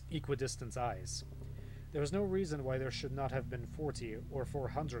 equidistant eyes. There was no reason why there should not have been 40 or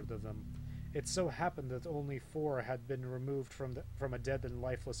 400 of them. It so happened that only 4 had been removed from a dead and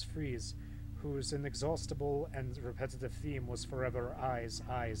lifeless frieze, whose inexhaustible and repetitive theme was forever eyes,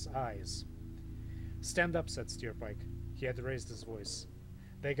 eyes, eyes. "Stand up," said Steerpike. He had raised his voice.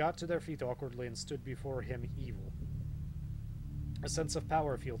 They got to their feet awkwardly and stood before him evil. A sense of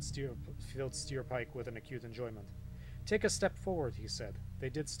power filled Steerpike with an acute enjoyment. "Take a step forward," he said.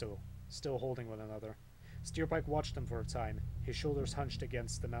 They did still holding one another. Steerpike watched them for a time, his shoulders hunched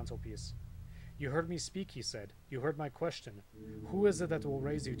against the mantelpiece. "You heard me speak," he said. "You heard my question. Who is it that will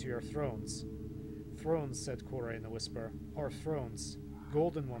raise you to your thrones?" "Thrones," said Cora in a whisper. "Our thrones."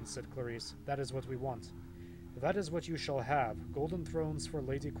 "Golden ones," said Clarice. "That is what we want." "That is what you shall have, golden thrones for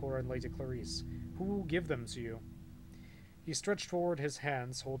Lady Cora and Lady Clarice. Who will give them to you?" He stretched forward his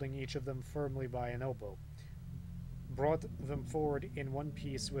hands, holding each of them firmly by an elbow, brought them forward in one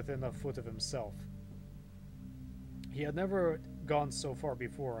piece within a foot of himself. He had never gone so far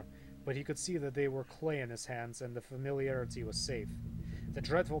before, but he could see that they were clay in his hands and the familiarity was safe. The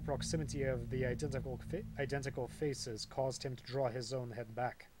dreadful proximity of the identical faces caused him to draw his own head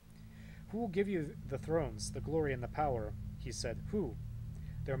back. "Who will give you the thrones, the glory, and the power?" he said. "Who?"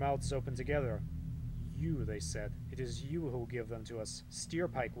 Their mouths opened together. "You," they said. "It is you who will give them to us.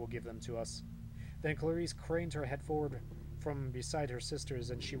 Steerpike will give them to us." Then Clarice craned her head forward from beside her sisters,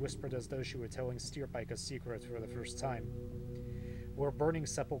 and she whispered as though she were telling Steerpike a secret for the first time. "We're burning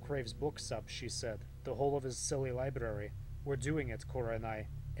Sepulchrave's books up," she said. "The whole of his silly library. We're doing it, Cora and I.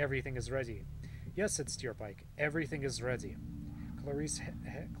 Everything is ready." "Yes," said Steerpike. "Everything is ready."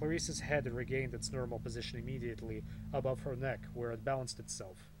 Clarice's head regained its normal position immediately above her neck, where it balanced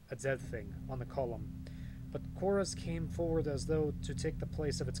itself, a dead thing, on the column. But Cora's came forward as though to take the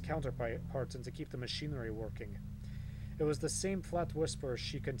place of its counterpart and to keep the machinery working. It was the same flat whisper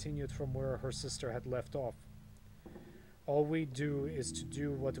she continued from where her sister had left off. "All we do is to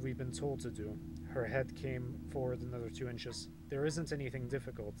do what we've been told to do." Her head came forward another 2 inches. "There isn't anything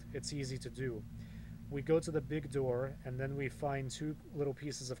difficult. It's easy to do. We go to the big door, and then we find 2 little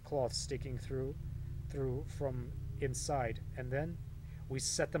pieces of cloth sticking through from inside, and then we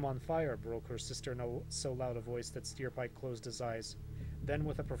set them on fire," broke her sister in so loud a voice that Steerpike closed his eyes. Then,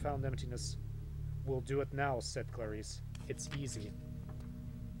 with a profound emptiness, "We'll do it now," said Clarice. "It's easy."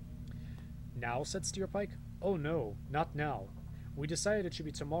 "Now?" said Steerpike. "Oh no, not now. We decided it should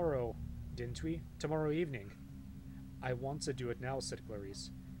be tomorrow, didn't we? Tomorrow evening." "I want to do it now," said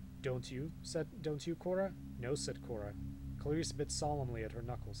Clarice. Don't you, Cora?" "No," said Cora. Clarice bit solemnly at her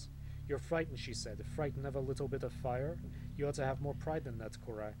knuckles. "You're frightened," she said. "Frightened of a little bit of fire? You ought to have more pride than that,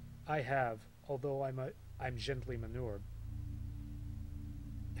 Cora." "I have, although I'm gently manured."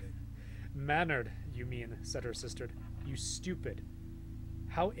 "Mannered, you mean," said her sister. "You stupid.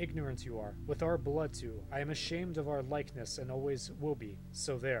 How ignorant you are. With our blood, too. I am ashamed of our likeness and always will be.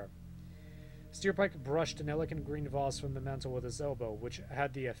 So there." Steerpike brushed an elegant green vase from the mantel with his elbow, which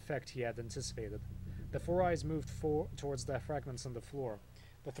had the effect he had anticipated. The 4 eyes moved towards the fragments on the floor.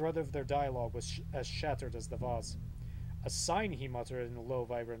 The thread of their dialogue was as shattered as the vase. "A sign," he muttered in a low,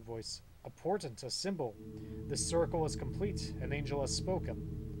 vibrant voice. "A portent, a symbol. The circle is complete. An angel has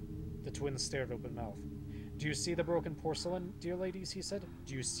spoken." The twins stared open-mouthed. "Do you see the broken porcelain, dear ladies?" he said.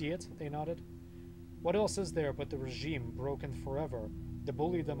 "Do you see it?" They nodded. "What else is there but the regime broken forever, the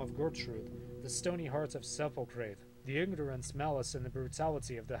bulliedom of Gertrude, the stony heart of Sepulchrave, the ignorance, malice, and the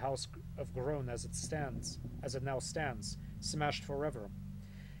brutality of the house of Groan as it now stands, smashed forever?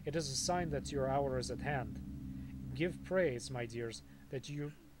 It is a sign that your hour is at hand. Give praise, my dears, that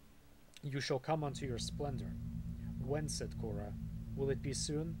you shall come unto your splendor." "When?" said Cora. "Will it be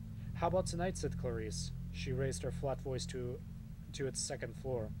soon?" "How about tonight?" said Clarice. She raised her flat voice to its second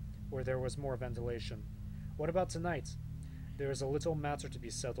floor, where there was more ventilation. "What about tonight?" "There is a little matter to be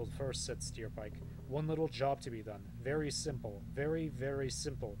settled first," said Steerpike. "One little job to be done. Very simple. Very, very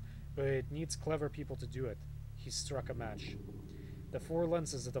simple. But it needs clever people to do it." He struck a match. The 4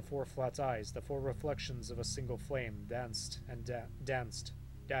 lenses of the 4 flat eyes, the 4 reflections of a single flame, danced and danced.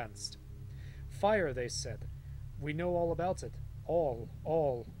 "Fire," they said. "We know all about it. All.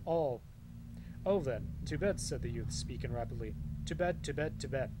 "Oh, then, to bed," said the youth, speaking rapidly. "To bed, to bed, to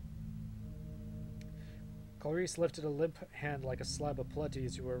bed." Clarice lifted a limp hand like a slab of putty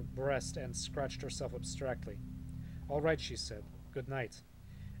to her breast and scratched herself abstractly. "All right," she said. "Good night."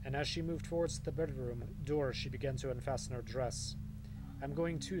 And as she moved towards the bedroom door, she began to unfasten her dress. "I'm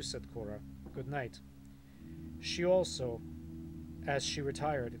going too," said Cora. "Good night." She also, as she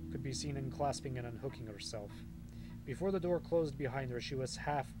retired, could be seen unclasping and unhooking herself. Before the door closed behind her, she was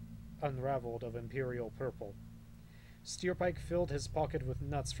half unraveled of imperial purple. Steerpike filled his pocket with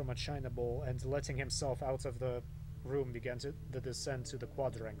nuts from a china bowl and, letting himself out of the room, began the descent to the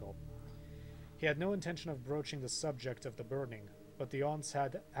quadrangle. He had no intention of broaching the subject of the burning, but the aunts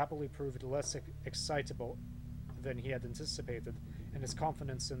had happily proved less excitable than he had anticipated, and his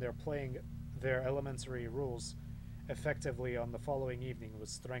confidence in their playing their elementary rules effectively on the following evening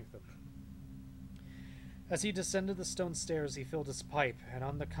was strengthened. As he descended the stone stairs, he filled his pipe, and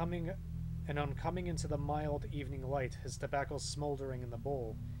on coming into the mild evening light, his tobacco smoldering in the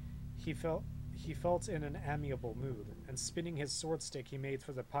bowl, he felt in an amiable mood, and spinning his sword stick he made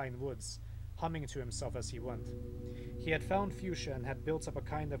for the pine woods, humming to himself as he went. He had found Fuchsia and had built up a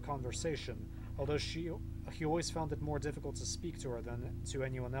kind of conversation, although he always found it more difficult to speak to her than to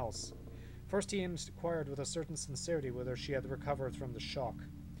anyone else. First he inquired with a certain sincerity whether she had recovered from the shock.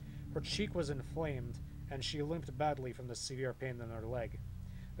 Her cheek was inflamed, and she limped badly from the severe pain in her leg.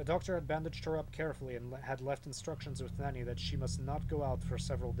 The doctor had bandaged her up carefully and had left instructions with Nanny that she must not go out for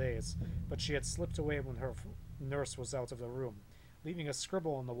several days, but she had slipped away when her nurse was out of the room, leaving a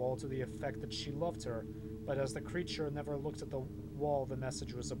scribble on the wall to the effect that she loved her, but as the creature never looked at the wall, the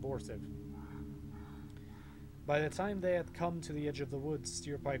message was abortive. By the time they had come to the edge of the woods,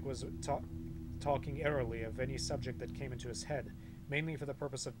 Steerpike was talking airily of any subject that came into his head, mainly for the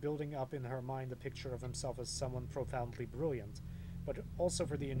purpose of building up in her mind a picture of himself as someone profoundly brilliant, but also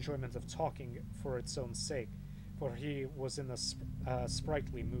for the enjoyment of talking for its own sake, for he was in a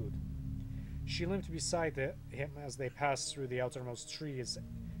sprightly mood. She limped beside him as they passed through the outermost trees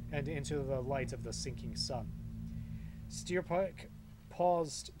and into the light of the sinking sun. Steerpike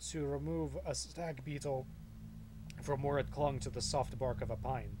paused to remove a stag beetle from where it clung to the soft bark of a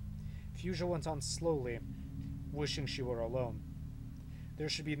pine. Fuchsia went on slowly, wishing she were alone. There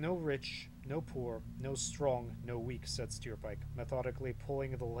should be no rich, no poor, no strong, no weak, said Steerpike, methodically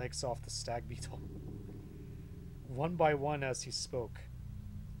pulling the legs off the stag beetle. One by one as he spoke.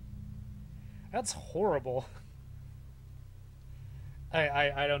 That's horrible.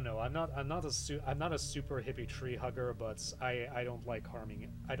 I don't know. I'm not a super hippie tree hugger, but I don't like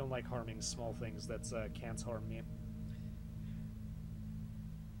harming small things that can't harm me.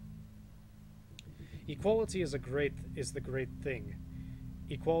 Equality is the great thing.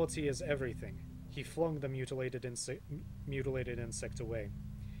 Equality is everything. He flung the mutilated insect away.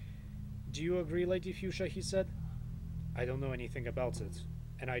 Do you agree, Lady Fuchsia? He said. I don't know anything about it,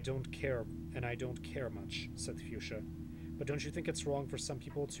 and I don't care much, said Fuchsia. But don't you think it's wrong for some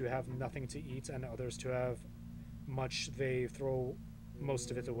people to have nothing to eat and others to have much they throw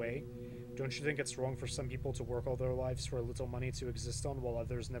most of it away? Don't you think it's wrong for some people to work all their lives for a little money to exist on while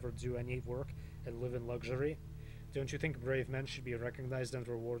others never do any work and live in luxury? Don't you think brave men should be recognized and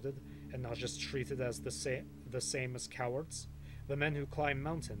rewarded, and not just treated as the same as cowards? The men who climb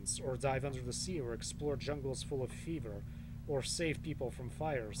mountains, or dive under the sea, or explore jungles full of fever, or save people from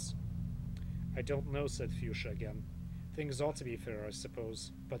fires. I don't know, said Fuchsia again. Things ought to be fair, I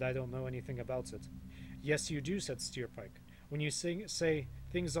suppose, but I don't know anything about it. Yes, you do, said Steerpike. When you say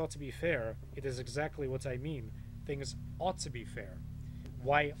things ought to be fair, it is exactly what I mean. Things ought to be fair.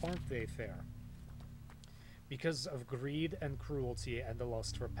 Why aren't they fair? Because of greed and cruelty and the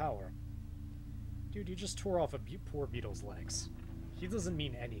lust for power. Dude, you just tore off a poor beetle's legs. He doesn't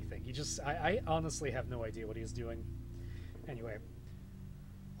mean anything. I honestly have no idea what he's doing. Anyway,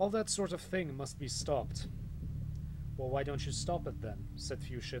 all that sort of thing must be stopped. Well, why don't you stop it then? Said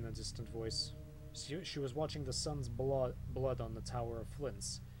Fuchsia in a distant voice. She was watching the sun's blood on the Tower of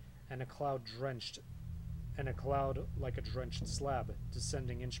Flints, and a cloud like a drenched slab,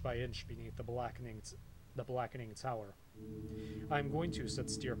 descending inch by inch beneath the blackening tower. I'm going to, said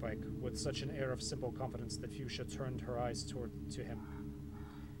Steerpike, with such an air of simple confidence that Fuchsia turned her eyes to him.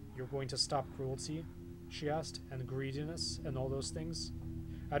 You're going to stop cruelty? She asked, and greediness, and all those things?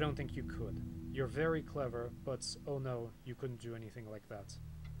 I don't think you could. You're very clever, but oh no, you couldn't do anything like that.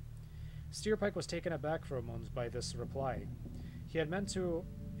 Steerpike was taken aback for a moment by this reply. He had meant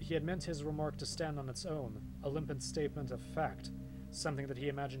his remark to stand on its own, a limpid statement of fact, something that he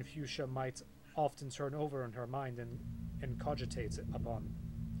imagined Fuchsia might often turn over in her mind and cogitate upon.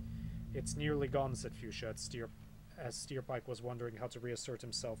 It's nearly gone, said Fuchsia, as Steerpike was wondering how to reassert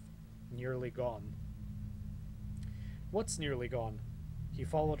himself. Nearly gone. What's nearly gone? He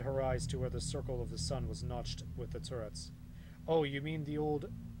followed her eyes to where the circle of the sun was notched with the turrets. Oh, you mean the old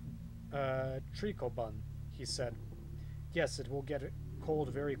treacle bun, he said. Yes, it will get cold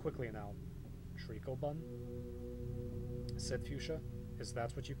very quickly now. Treacle bun? Said Fuchsia. Is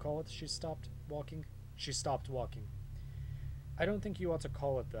that what you call it? She stopped walking. I don't think you ought to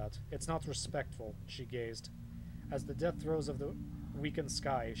call it that. It's not respectful, she gazed. As the death throes of the weakened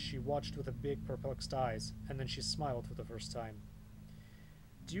sky, she watched with a big, perplexed eyes, and then she smiled for the first time.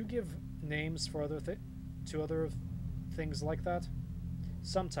 Do you give names for other things like that?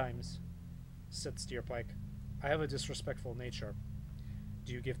 Sometimes, said Steerpike. I have a disrespectful nature.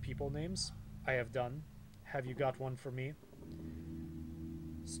 Do you give people names? I have done. Have you got one for me?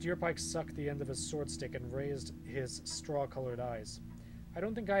 Steerpike sucked the end of his sword stick and raised his straw-colored eyes. I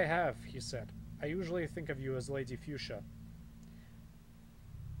don't think I have, he said. I usually think of you as Lady Fuchsia.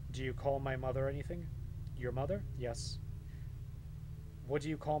 Do you call my mother anything? Your mother? Yes. What do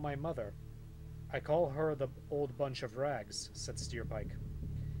you call my mother? I call her the old bunch of rags, said Steerpike.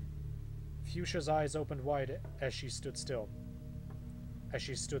 Fuchsia's eyes opened wide as she stood still.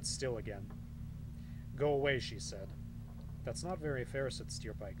 Again. Go away, she said. That's not very fair, said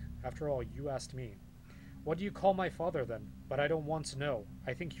Steerpike. After all, you asked me. What do you call my father, then? But I don't want to know.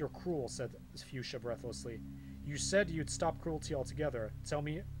 I think you're cruel, said Fuchsia breathlessly. You said you'd stop cruelty altogether. Tell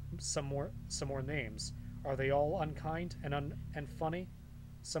me some more names. Are they all unkind and funny?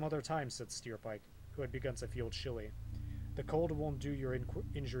 Some other time, said Steerpike, who had begun to feel chilly. The cold won't do your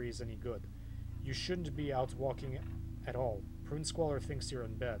injuries any good. You shouldn't be out walking at all. Prune Squalor thinks you're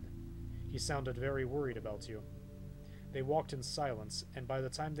in bed. He sounded very worried about you. They walked in silence, and by the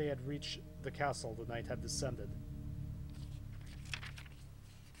time they had reached the castle, the night had descended.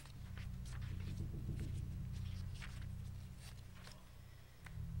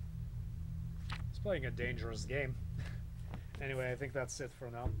 It's playing a dangerous game. Anyway, I think that's it for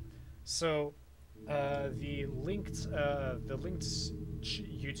now. So, the linked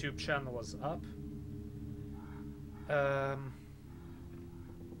YouTube channel is up.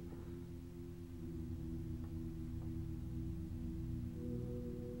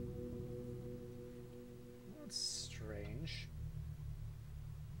 That's strange.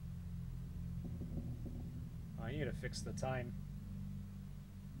 I need to fix the time.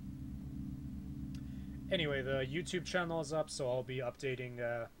 Anyway, the YouTube channel is up, so I'll be updating.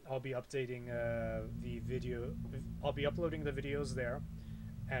 The video. I'll be uploading the videos there,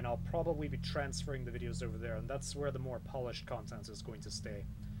 and I'll probably be transferring the videos over there, and that's where the more polished content is going to stay.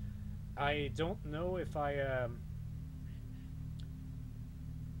 I don't know if I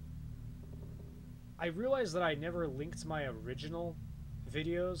realized that I never linked my original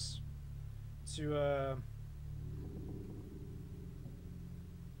videos to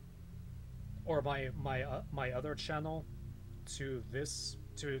or my other channel to this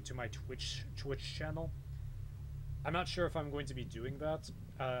to my Twitch channel. I'm not sure if I'm going to be doing that,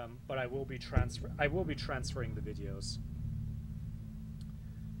 but I will be transferring the videos.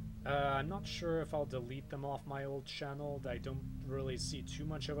 I'm not sure if I'll delete them off my old channel. I don't really see too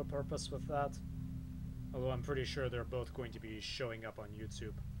much of a purpose with that, although I'm pretty sure they're both going to be showing up on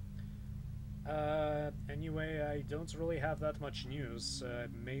YouTube. Anyway, I don't really have that much news.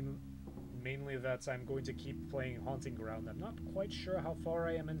 Mainly that I'm going to keep playing Haunting Ground. I'm not quite sure how far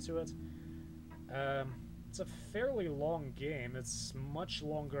I am into it. It's a fairly long game. It's much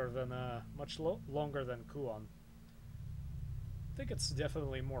longer than Kuon. I think it's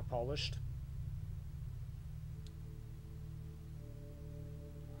definitely more polished.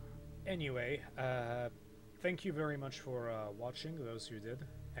 Anyway, thank you very much for watching, those who did,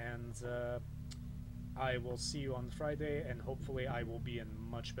 and I will see you on Friday, and hopefully I will be in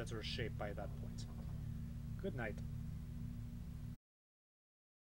much better shape by that point. Good night.